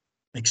 Uh,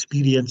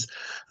 experience.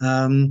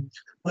 Um,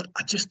 but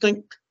I just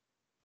think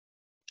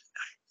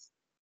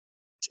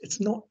it's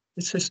not.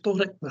 It's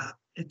historic, but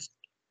it's.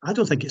 I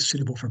don't think it's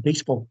suitable for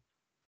baseball.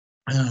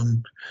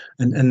 Um,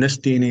 in this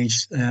day and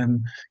age,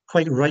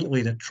 quite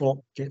rightly, the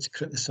Trop gets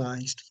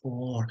criticised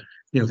for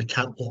the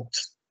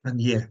catwalks, and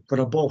yeah, when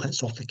a ball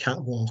hits off the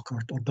catwalk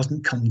or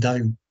doesn't come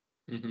down,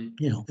 hmm.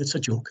 it's a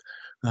joke.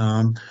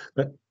 Um,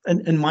 but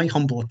in my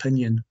humble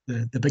opinion,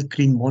 the big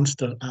green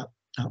monster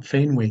at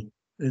Fenway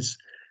is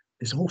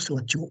is also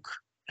a joke.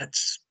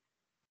 It's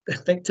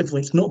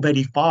effectively, it's not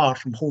very far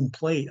from home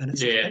plate, and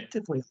it's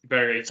effectively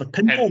very it's a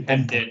pinball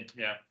bumper. in,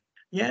 yeah.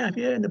 Yeah,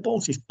 and the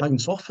balls just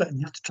bounce off it, and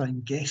you have to try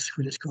and guess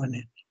where it's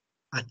going.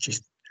 I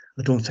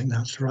don't think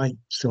that's right.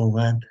 So,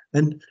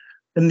 in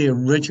the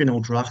original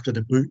draft of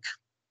the book,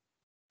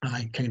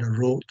 I kind of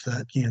wrote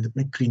that the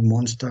big green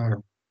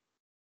monster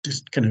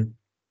just kind of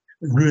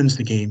ruins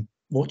the game.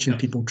 Watching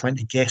people trying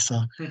to guess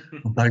a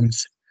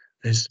bounce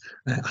is,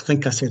 I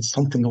think I said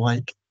something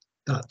like,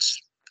 that's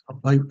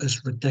about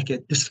as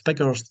ridiculous. This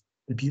figures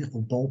the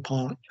beautiful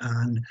ballpark,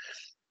 and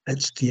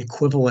it's the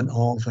equivalent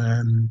of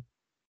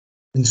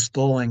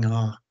installing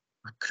a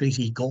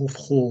crazy golf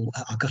hole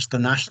at Augusta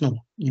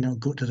National.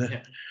 Go to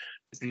the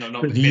It's not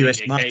the befitting US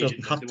the Masters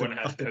occasion. and They want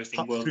to have hosting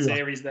cut World through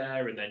Series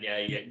there, and then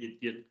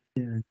you're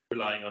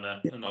relying on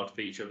yeah, an odd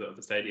feature of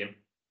the stadium.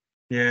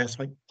 yeah, it's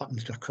like putting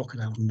to a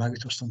crocodile's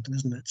mouth or something,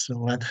 isn't it?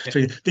 So,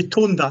 so they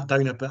toned that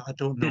down a bit. I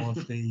don't know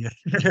if they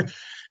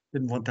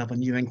didn't want to have a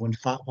New England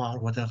fatwa or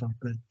whatever,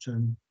 but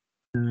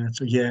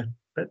so yeah,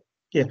 but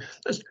yeah,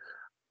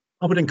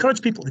 I would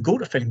encourage people to go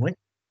to Fenway.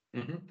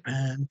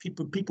 And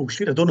people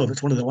should. I don't know if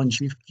it's one of the ones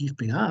you've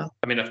been at.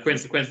 I mean,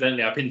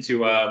 coincidentally, I've been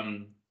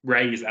to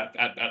Rays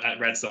at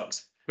Red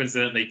Sox.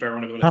 Coincidentally, for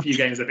one of the few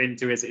games I've been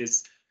to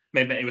is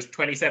maybe it was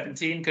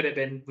 2017. Could it have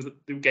been? Was it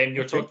the game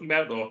you're talking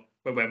about, or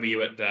when were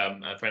you at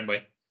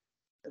Fenway?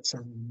 It's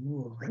a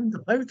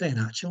roundabout then,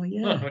 actually.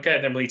 Yeah. Oh,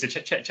 okay, then we'll need to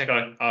check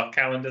our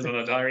calendars on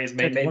our diaries.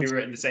 Maybe we're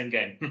in the same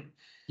game.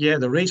 Yeah,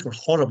 the Rays were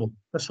horrible.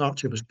 This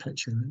Archer was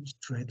pitching; it was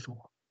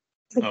dreadful.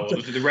 Oh,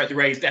 well, the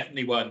Rays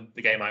definitely won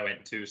the game I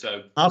went to.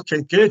 So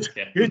okay, good,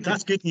 yeah. Good.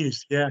 That's good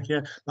news. Yeah.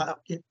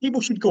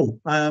 People should go.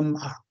 I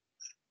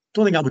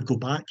don't think I would go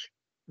back.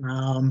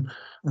 And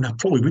I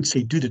probably would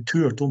say do the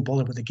tour. Don't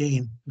bother with the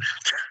game.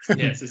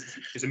 Yes,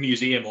 it's a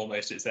museum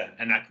almost. It's an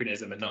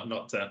anachronism and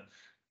not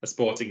a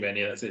sporting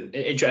venue. That's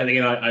interesting.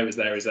 And I was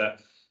there as it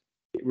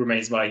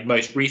remains my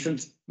most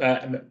recent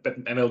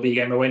MLB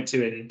game I went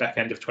to in back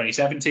end of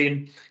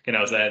 2017. And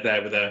I was there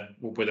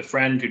with a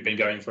friend who'd been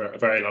going for a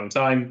very long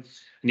time.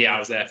 And yeah, I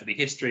was there for the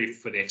history,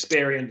 for the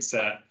experience,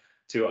 to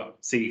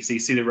see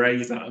the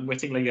Rays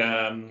unwittingly.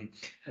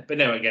 But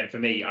no, again, for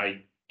me,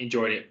 I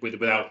enjoyed it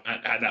without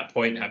at that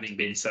point having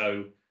been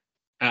so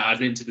as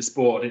into the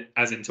sport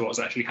as into what's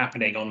actually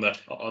happening on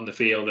the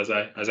field as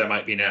I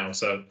might be now.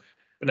 So,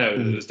 but no,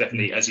 it was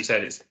definitely, as you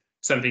said, it's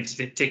something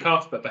to tick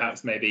off, but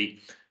perhaps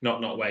maybe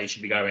not where you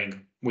should be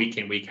going week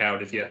in, week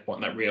out if you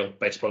want that real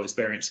baseball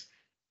experience.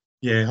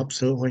 Yeah,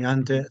 absolutely.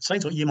 And it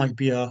sounds like you might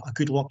be a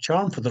good luck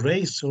charm for the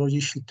Rays, so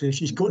you should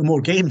go to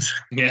more games.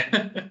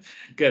 Yeah,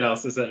 good.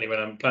 Also, certainly when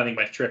I'm planning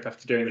my trip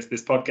after doing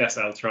this podcast,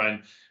 I'll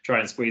try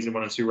and squeeze in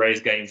one or two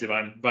Rays games if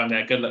I'm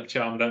there. Good luck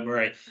charm, don't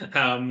worry.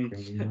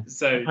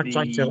 So I'm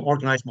trying to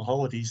organise my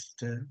holidays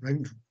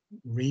around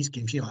Rays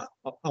games.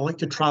 I like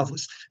to travel.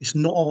 It's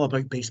not all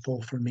about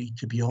baseball for me,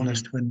 to be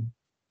honest. When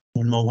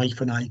my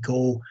wife and I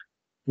go,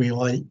 we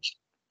like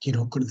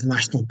going to the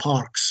national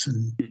parks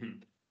and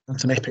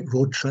some epic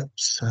road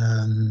trips.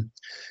 And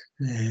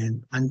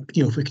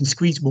if we can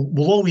squeeze,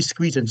 we'll always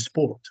squeeze in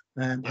sport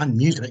and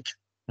music.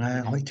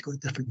 I like to go to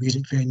different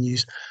music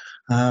venues.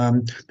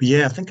 But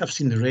yeah, I think I've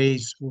seen the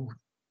Rays,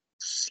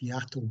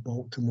 Seattle,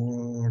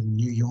 Baltimore,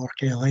 New York,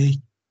 LA.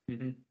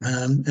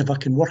 If I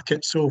can work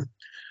it, so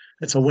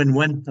it's a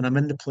win-win, and I'm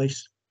in the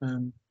place.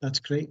 That's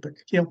great. But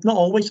not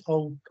always.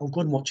 I'll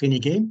go and watch any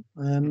game.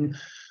 In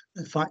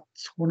fact,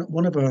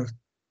 one of our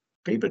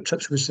favourite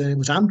trips was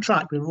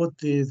Amtrak. We rode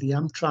the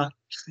Amtrak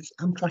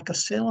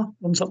Acela,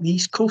 runs up the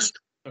East Coast.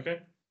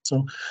 Okay.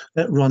 So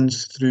it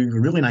runs through a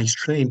really nice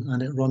train,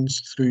 and it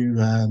runs through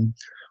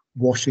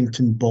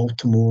Washington,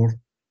 Baltimore,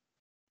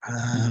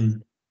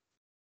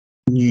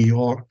 New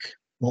York,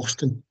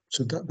 Boston.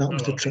 So that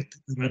was the trip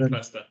that we were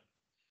in.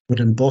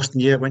 We're in Boston.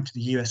 Yeah, went to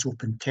the US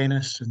Open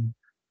tennis and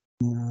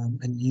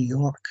in New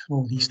York.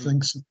 All these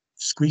things,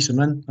 squeeze them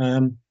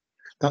in.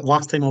 That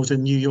last time I was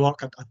in New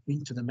York, I'd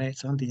been to the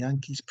Mets and the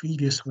Yankees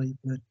previously,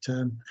 but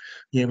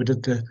we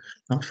did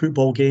that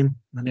football game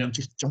and then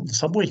just jumped the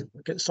subway,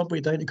 get the subway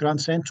down to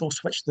Grand Central,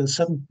 switched to the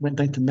 7, went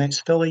down to Mets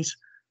Phillies.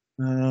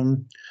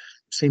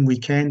 Same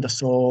weekend, I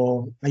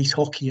saw ice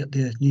hockey at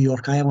the New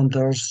York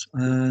Islanders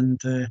and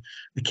the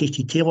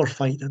Katie Taylor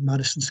fight at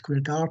Madison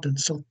Square Garden.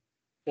 So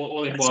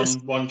all in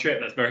one trip.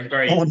 That's very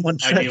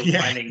ideal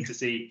planning to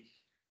see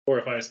 4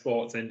 or 5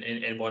 sports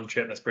in one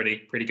trip. That's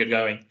pretty good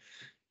going.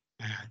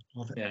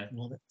 Love it. Yeah.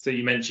 Love it. So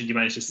you managed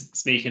to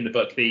sneak in the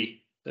book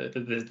the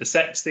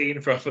sex scene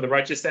for the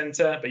Rogers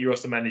Centre, but you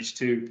also managed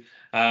to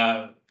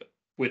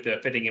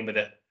fitting in with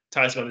the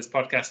title of this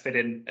podcast, fit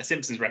in a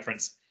Simpsons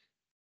reference.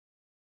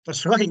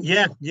 That's right.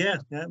 Yeah.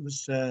 It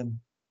was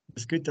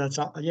good. I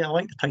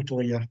like the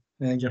title of your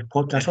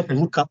podcast. I had to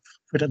look up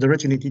where it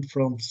originated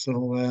from.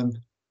 So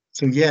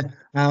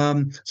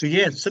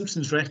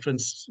Simpsons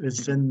reference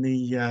is in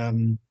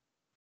the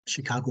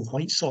Chicago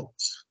White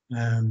Sox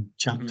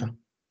chapter.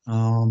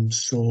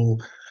 So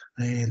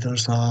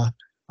there's a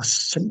a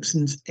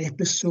Simpsons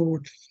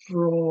episode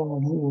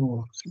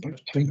from it's about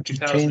 2010.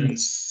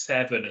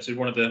 2007. So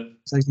one of the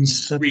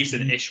 2007.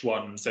 recent-ish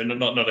ones. So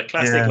not a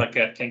classic Yeah. like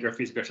a Ken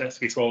Griffey's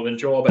grotesquely swollen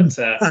jaw, but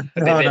a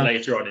bit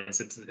later on in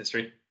Simpsons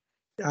history.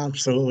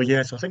 Absolutely,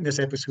 yes. I think this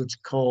episode's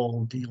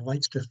called "He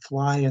Likes to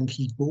Fly and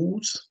He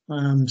Goes."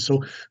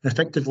 So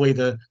effectively,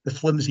 the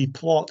flimsy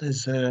plot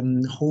is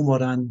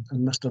Homer and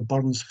Mr.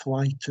 Burns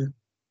fly to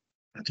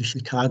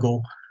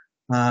Chicago,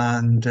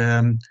 and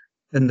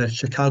in the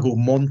Chicago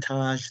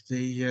montage,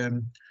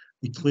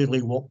 they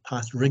clearly walk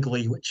past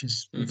Wrigley, which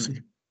is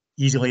obviously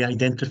easily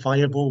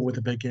identifiable with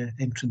a big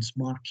entrance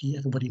marquee.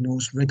 Everybody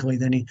knows Wrigley.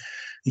 Then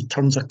he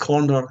turns a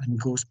corner and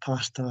goes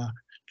past a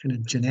kind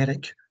of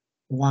generic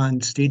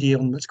land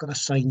stadium that's got a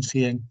sign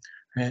saying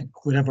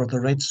wherever the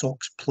Red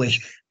Sox play.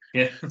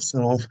 Yeah.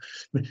 So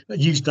I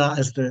used that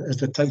as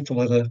the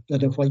title of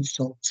the White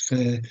Sox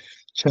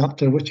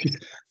chapter, which is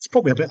it's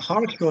probably a bit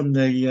harsh on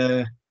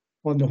the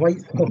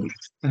White Sox.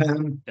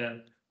 Yeah.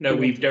 No,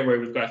 don't worry.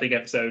 We've got I think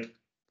episode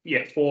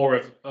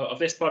 4 of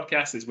this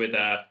podcast is with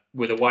a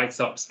White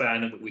Sox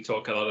fan, and we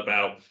talk a lot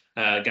about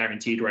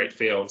guaranteed rate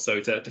field. So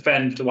to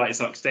defend the White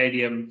Sox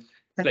stadium,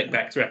 click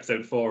back to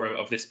episode 4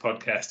 of this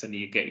podcast, and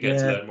you get to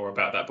learn more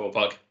about that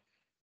ballpark.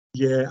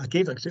 Yeah, I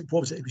gave it.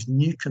 What was it? It was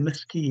New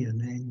Comiskey and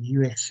then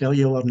US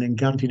Cellular and then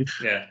Guaranteed.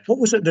 Yeah. What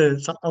was it?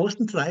 I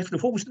listened to that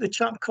episode. What was it? The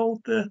chap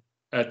called the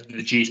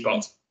G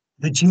spot.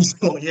 The G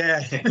spot. Yeah.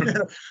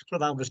 So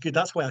that was good.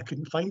 That's why I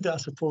couldn't find it, I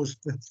suppose.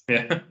 But,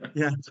 yeah.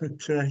 Yeah. But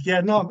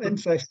no,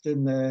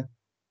 interesting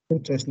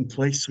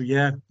place. So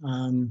yeah,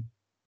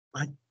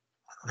 I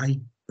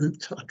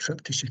booked a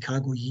trip to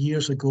Chicago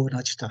years ago, and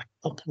I just had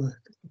a couple of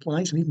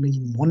nights, and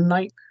even one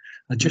night.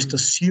 I just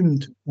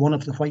assumed one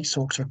of the White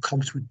Sox or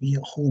Cubs would be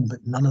at home,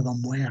 but none of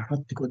them were. I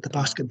had to go to the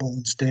basketball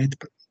instead.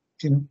 But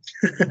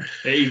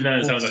even though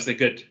it sounds like they're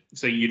good,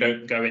 so you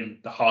don't go in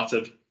the heart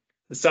of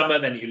the summer,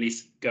 then you at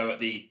least go at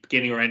the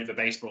beginning or end of the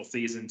baseball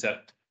season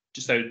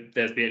just so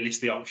there's at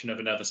least the option of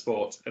another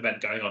sports event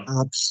going on.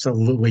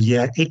 Absolutely,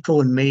 yeah.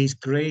 April and May is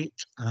great,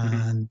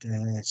 and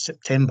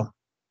September,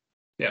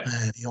 they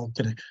all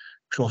kind of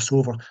cross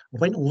over. I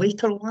went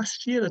later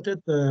last year.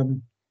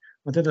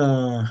 I did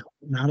an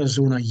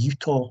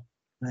Arizona-Utah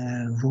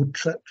road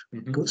trip,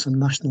 got some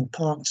national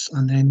parks,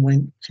 and then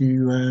went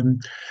to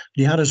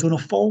the Arizona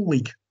Fall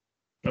League,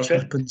 which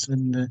happens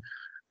in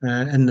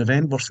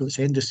November. So it's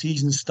end of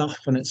season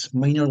stuff, and it's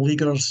minor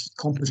leaguers,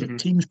 composite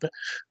teams. But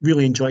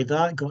really enjoyed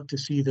that. Got to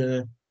see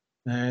the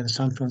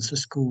San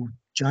Francisco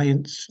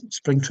Giants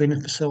spring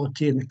training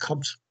facility and the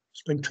Cubs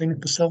spring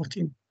training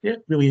facility. Yeah,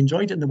 really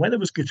enjoyed it, and the weather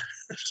was good.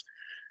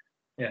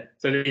 Yeah,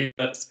 so the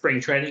spring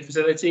training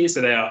facilities,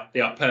 so they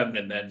are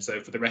permanent then. So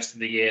for the rest of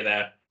the year,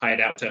 they're hired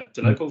out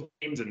to local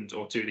teams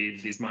or to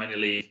these minor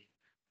league.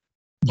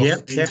 Yeah,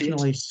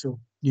 definitely.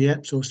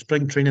 Teams. So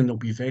spring training they'll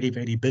be very,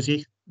 very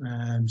busy,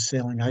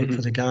 selling out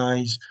for the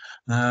guys.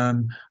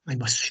 I'm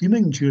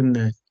assuming during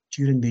the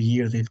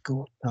year they've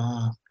got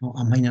a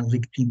minor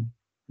league team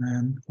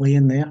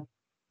playing there.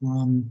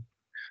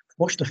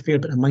 Watched a fair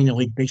bit of minor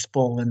league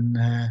baseball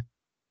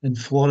in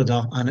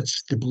Florida, and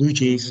it's the Blue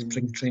Jays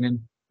spring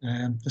training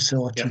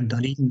facility in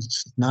Dunedin.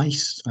 It's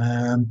nice,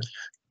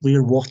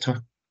 clear water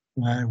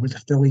where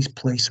the Phillies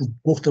play. So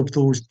both of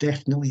those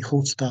definitely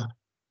host a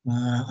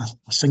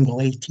single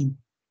A team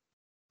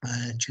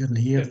during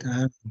the year.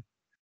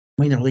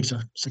 Minor leagues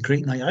it's a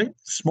great night out.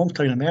 Small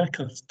town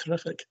America, it's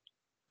terrific.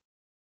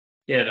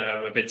 Yeah,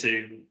 no, I've been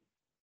to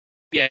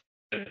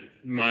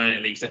minor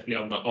leagues definitely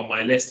on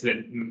my list.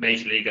 Then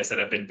major league, I said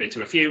I've been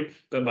to a few,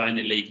 but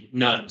minor league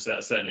none. So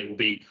that certainly will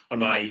be on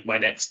my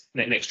next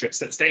trip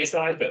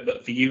stateside.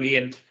 But for you,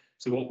 Ian,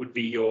 so what would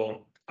be your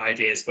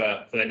ideas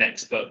for the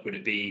next book? Would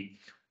it be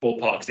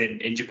ballparks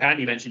in Japan?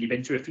 You mentioned you've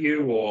been to a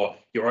few, or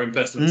your own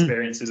personal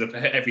experiences of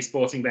every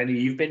sporting venue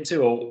you've been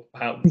to, or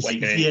what are you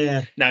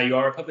going? Now you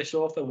are a published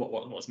author.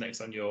 What's next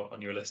on your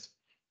list?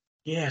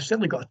 Yeah, I've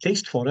certainly got a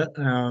taste for it.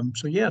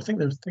 So yeah, I think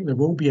there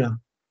will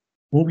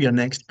be a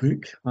next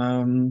book.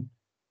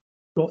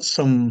 Got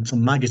some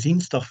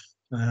magazine stuff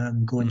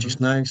going just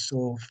now.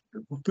 So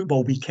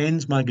Football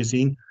Weekends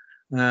magazine,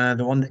 the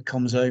one that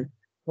comes out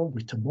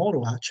probably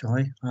tomorrow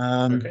actually.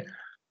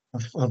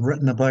 I've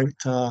written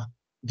about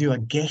do a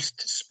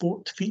guest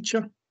sport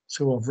feature.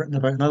 So I've written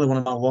about another one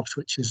of my loves,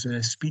 which is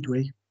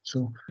Speedway.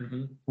 So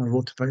I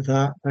wrote about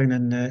that down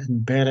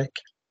in Berwick.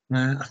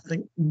 I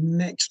think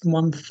next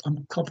month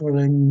I'm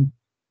covering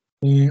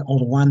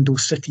Orlando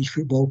City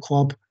Football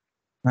Club,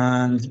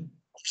 and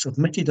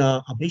submitted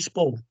a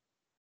baseball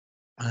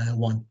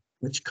one,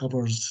 which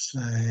covers, so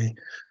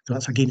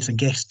that's again, it's a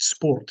guest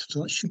sport.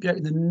 So that should be out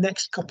in the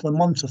next couple of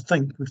months, I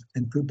think,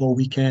 in Football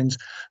Weekends.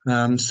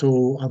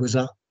 So I was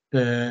at,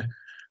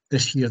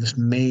 this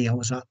May, I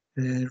was at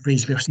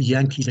Rays versus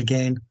Yankees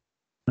again,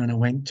 and I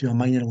went to a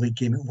minor league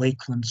game at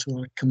Lakeland.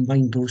 So I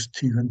combined those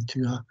two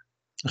into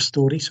a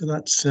story. So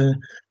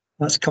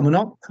that's coming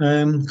up.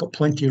 Got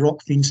plenty of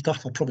rock fiend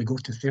stuff. I'll probably go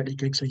to 30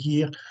 gigs a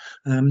year.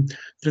 But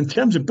in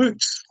terms of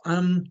books,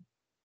 I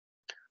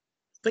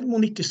think we'll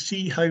need to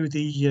see how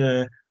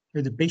the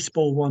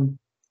baseball one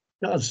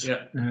does.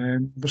 Yeah.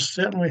 We're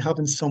certainly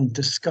having some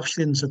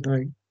discussions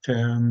about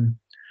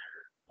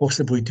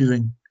possibly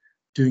doing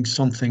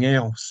something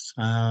else.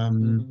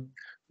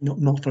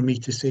 Not for me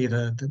to say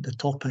the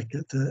topic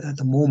at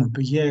the moment,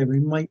 but yeah, we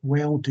might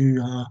well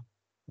do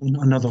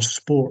another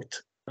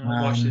sport.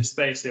 Watch this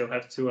space. You'll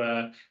have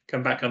to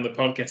come back on the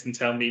podcast and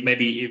tell me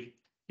maybe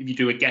if you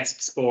do a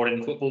guest sport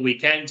in football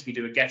weekend, if you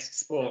do a guest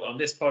sport on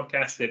this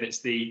podcast, if it's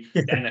the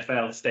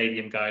NFL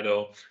Stadium Guide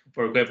or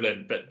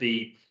equivalent. But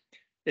this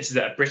is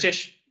a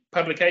British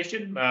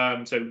publication,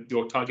 so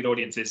your target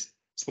audience is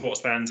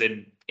sports fans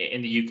in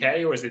the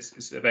UK, or is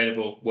this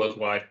available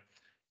worldwide?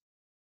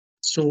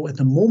 So at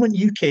the moment,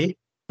 UK.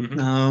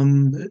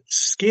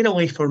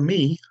 Scarily for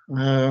me,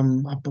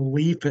 I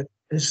believe it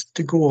is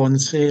to go on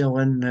sale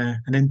in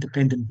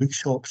independent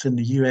bookshops in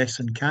the US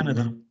and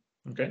Canada.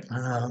 Okay.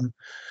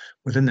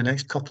 Within the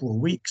next couple of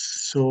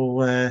weeks.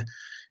 So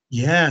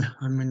yeah,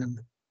 I mean,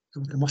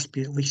 there must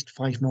be at least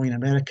 5 million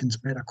Americans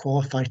better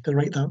qualified to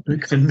write that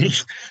book than me.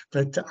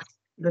 But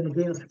then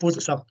again, I suppose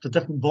it's a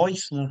different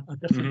voice and a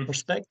different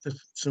perspective.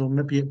 So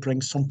maybe it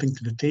brings something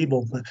to the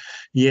table. But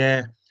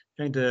yeah,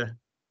 kind of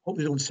hope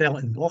they don't sell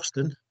it in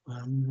Boston.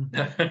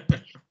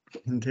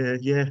 And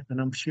yeah,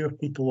 and I'm sure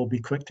people will be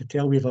quick to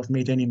tell me if I've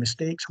made any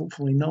mistakes.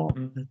 Hopefully not.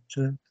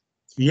 But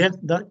yeah,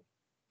 that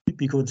could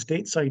be going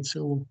stateside.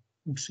 So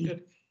we'll see.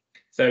 Good.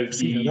 So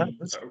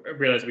I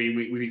realise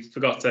we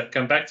forgot to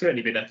come back to it, and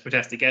you've been a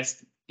fantastic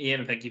guest,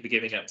 Iain. Thank you for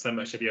giving up so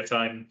much of your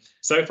time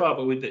so far.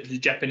 But with the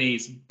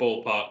Japanese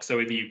ballpark, so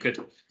if you could,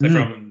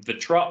 from the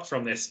Trop,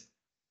 from this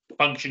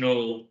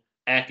functional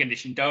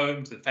air-conditioned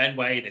dome to the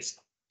Fenway, this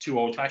too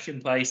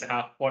old-fashioned place,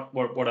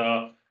 what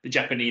are the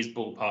Japanese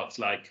ballparks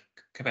like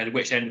compared to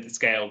which end of the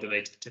scale do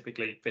they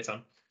typically fit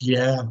on?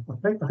 Yeah, I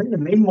think the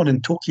main one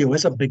in Tokyo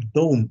is a big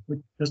dome,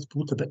 which just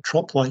looked a bit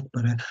Trop-like.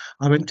 But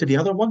I went to the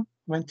other one.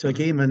 Went to a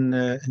game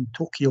in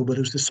Tokyo, but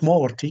it was the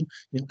smaller team.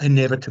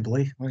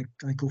 Inevitably,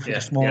 I go for the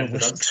smaller,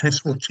 less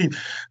successful team.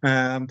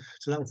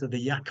 So that was the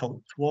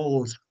Yakult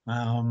Swallows.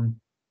 And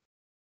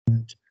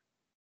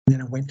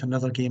then I went to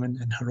another game in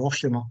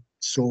Hiroshima.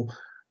 So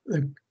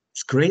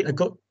it's great. I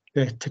got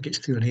tickets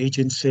through an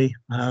agency,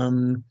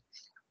 and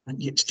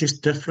it's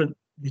just different.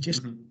 They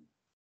just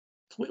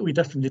completely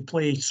different. They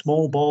play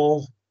small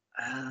ball.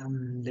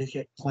 They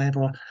get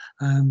clever,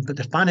 but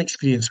the fan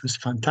experience was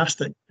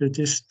fantastic. They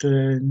just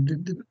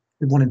the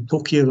one in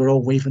Tokyo, they're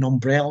all waving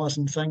umbrellas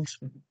and things.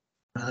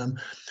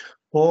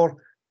 Or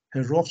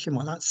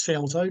Hiroshima, that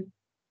sells out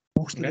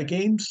most of the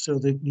games. So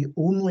the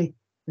only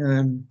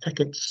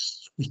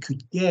tickets we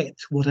could get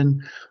were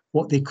in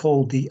what they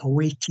call the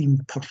away team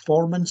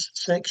performance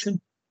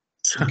section.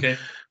 So I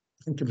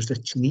think it was the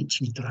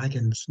Chinichi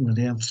Dragons were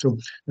there. So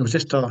it was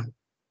just it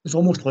was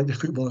almost like the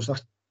football. It was a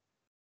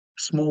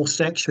small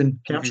section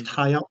perched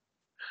high up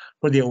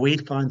where the away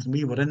fans, and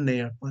we were in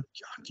there. But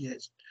yeah,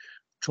 it's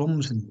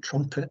drums and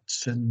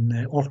trumpets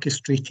and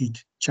orchestrated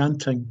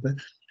chanting. But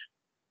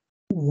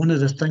one of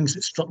the things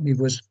that struck me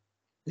was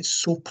it's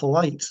so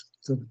polite.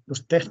 So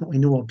there's definitely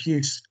no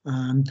abuse,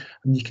 and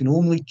you can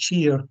only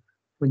cheer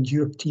when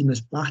your team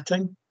is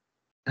batting,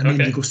 and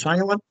then you go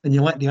silent and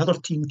you let the other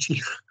team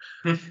cheer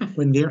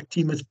when their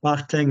team is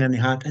batting. And they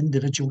had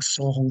individual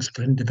songs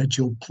for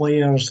individual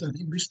players, and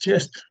it was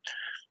just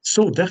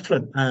so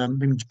different. I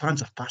mean,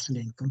 Japan's a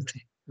fascinating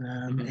country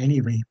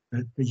anyway.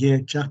 But yeah,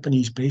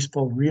 Japanese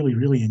baseball, really,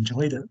 really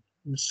enjoyed it.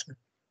 It was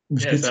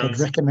good, so I'd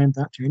recommend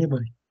that to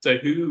anybody. So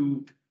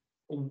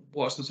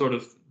what's the sort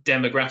of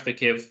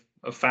demographic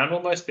of fan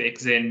almost?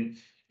 Because in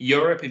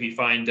Europe, if you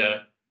find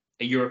a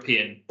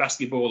European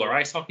basketball or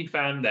ice hockey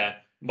fan, they're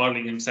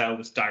modeling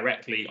themselves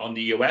directly on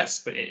the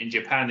US. But in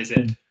Japan, is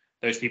it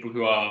those people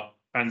who are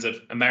fans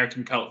of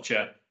American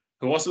culture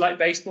who also like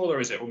baseball, or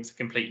is it almost a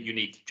complete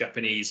unique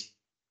Japanese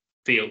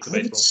feel to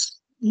baseball?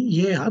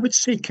 Yeah, I would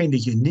say kind of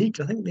unique.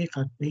 I think they've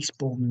had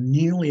baseball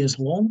nearly as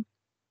long.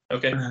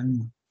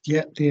 And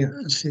yet they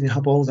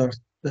have all their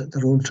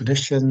own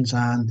traditions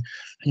and,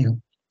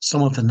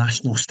 some of the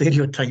national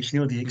stereotypes,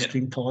 the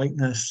extreme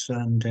politeness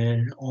and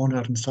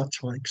honour and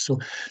such like. So,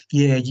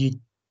 yeah,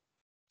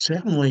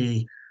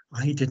 certainly,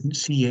 I didn't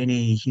see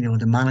any,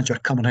 the manager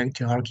coming out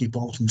to argue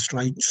balls and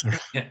strikes.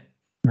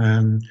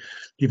 Or,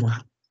 people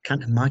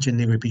can't imagine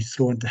they would be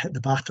thrown to hit the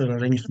batter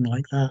or anything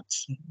like that.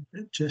 So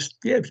it just,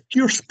 it's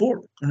pure sport,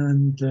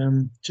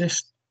 and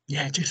just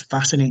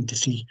fascinating to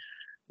see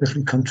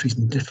different countries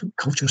and different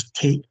cultures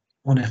take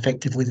on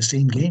effectively the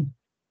same game.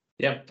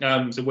 Yeah.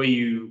 So were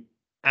you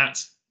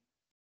at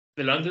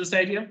the London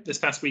Stadium this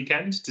past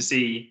weekend to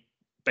see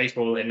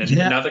baseball in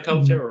another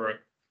culture, or?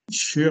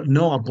 Sure.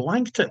 No, I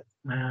blanked it.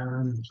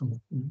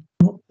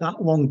 Not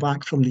that long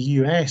back from the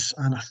US,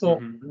 and I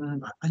thought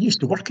I used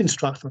to work in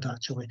Stratford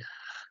actually.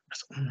 I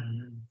thought,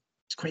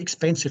 it's quite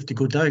expensive to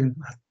go down.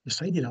 I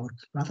decided I would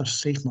rather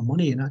save my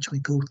money and actually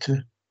go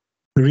to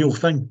the real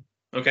thing.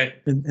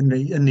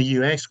 In the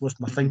US was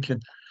my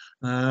thinking.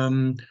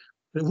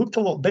 It looked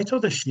a lot better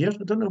this year.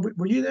 I don't know.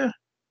 Were you there?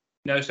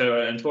 No.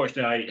 So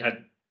unfortunately, I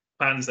had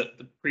plans that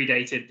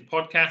predated the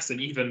podcast,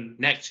 and even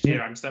next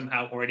year, I'm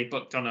somehow already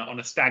booked on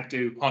a stag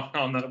do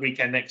on the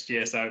weekend next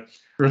year. So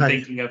I'm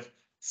thinking of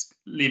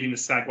leaving the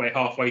stag do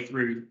halfway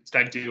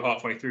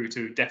through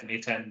to definitely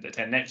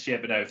attend next year.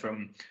 But no,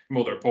 from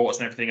all the reports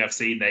and everything I've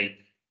seen, they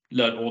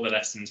learned all the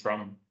lessons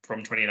from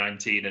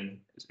 2019, and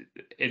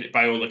it,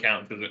 by all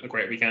accounts, was a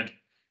great weekend.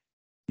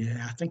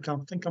 Yeah, I think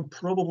I'm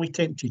probably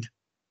tempted.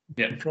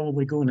 Yeah, I'll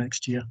probably go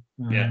next year.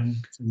 So yeah,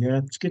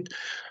 it's good.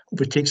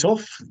 Hope it takes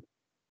off.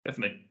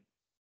 Definitely.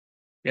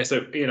 Yeah, so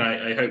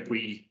I hope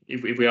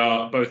if we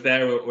are both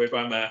there, or if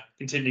I'm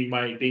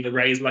continuing being the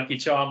Rays lucky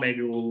charm,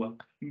 maybe we'll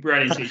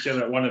run into each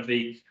other at one of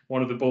the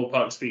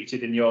ballparks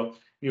featured in your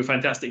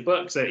fantastic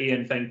book. So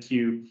Iain, thank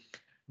you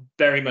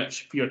very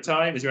much for your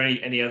time. Is there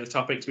any other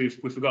topics we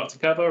forgot to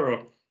cover,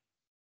 or?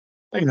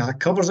 I think that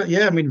covers it.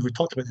 Yeah, I mean, we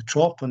talked about the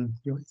Trop, and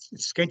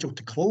it's scheduled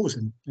to close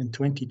in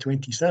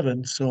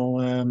 2027. So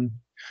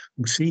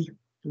we'll see.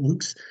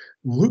 Looks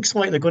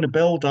like they're going to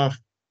build a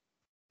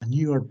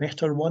newer,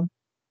 better one.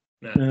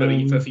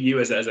 No, but for you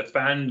as a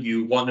fan,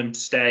 you want them to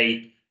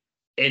stay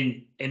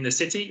in the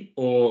city,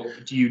 or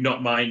do you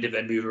not mind if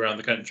they move around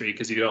the country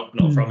because you're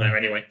not from there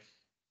anyway?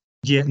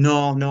 Yeah,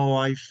 no.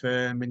 I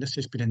mean, this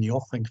has been in the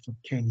offing for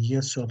 10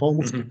 years, so I've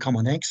almost become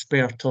an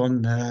expert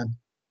on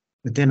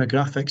the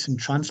demographics and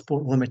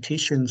transport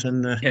limitations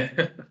in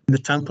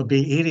the Tampa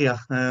Bay area.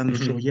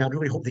 So yeah, I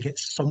really hope they get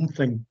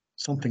something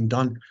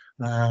done.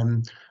 I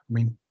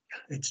mean,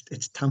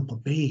 it's Tampa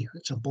Bay.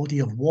 It's a body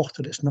of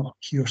water. It's not a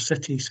pure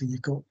city. So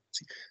you've got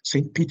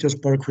St.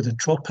 Petersburg, where the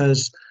Trop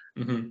is.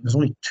 There's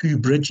only 2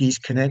 bridges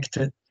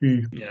connected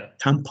to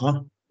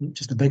Tampa, which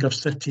is the bigger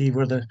city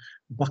where the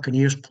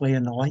Buccaneers play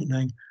in the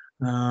Lightning.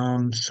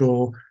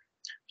 So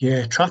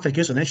yeah, traffic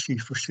is an issue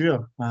for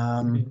sure.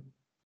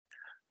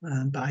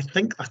 But I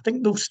think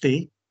they'll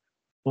stay.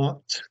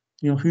 But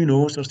who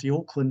knows? There's the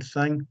Oakland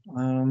thing.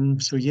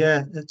 So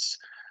yeah, it's.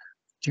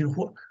 Do you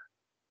know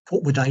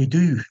what would I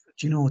do?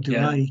 Do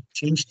I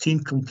change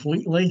team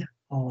completely,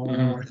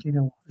 or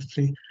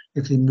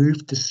if they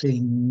move to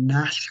say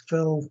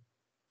Nashville,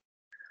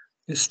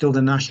 it's still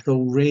the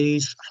Nashville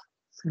Rays.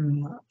 I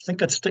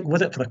think I'd stick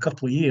with it for a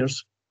couple of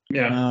years.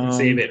 Yeah, and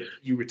see if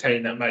you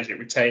retain that magic,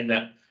 retain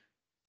that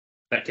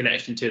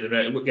connection to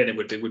them. Again,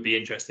 it would be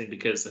interesting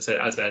because, I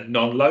said, as a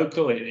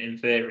non-local, in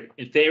theory,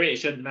 it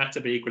shouldn't matter,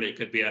 but equally, it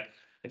could be a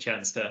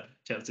chance to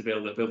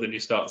build a new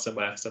start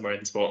somewhere in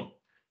the sport.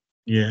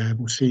 Yeah,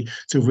 we'll see.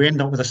 So if we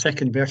end up with a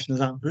second version of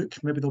that book,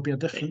 maybe there'll be a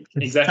different.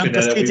 Exactly.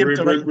 There'll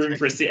be room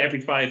for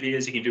every 5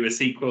 years. You can do a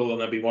sequel,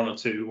 and there'll be one or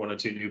two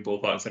new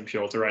ballparks, I'm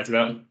sure, to write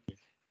about.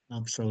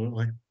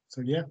 Absolutely.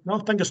 So yeah, no,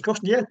 fingers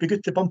crossed. Yeah, it'd be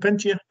good to bump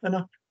into you in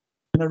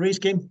a Rays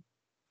game.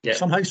 Yeah.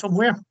 Somehow,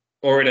 somewhere.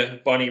 Or in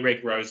a Bonnie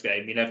Rig Rose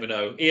game. You never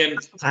know. Iain,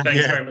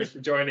 thanks very much for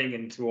joining,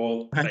 and to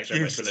all, thanks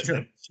very much for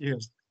listening.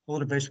 Cheers. All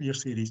the best for your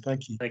series.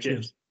 Thank you.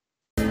 Cheers.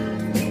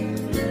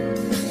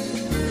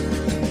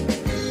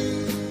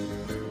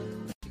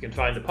 You can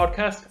find the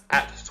podcast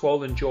at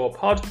Swollen Jaw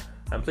Pod,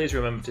 and please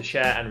remember to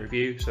share and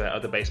review so that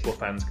other baseball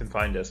fans can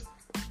find us.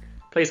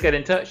 Please get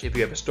in touch if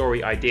you have a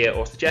story, idea,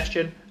 or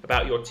suggestion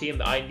about your team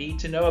that I need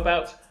to know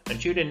about, and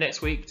tune in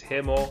next week to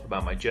hear more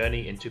about my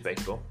journey into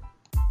baseball.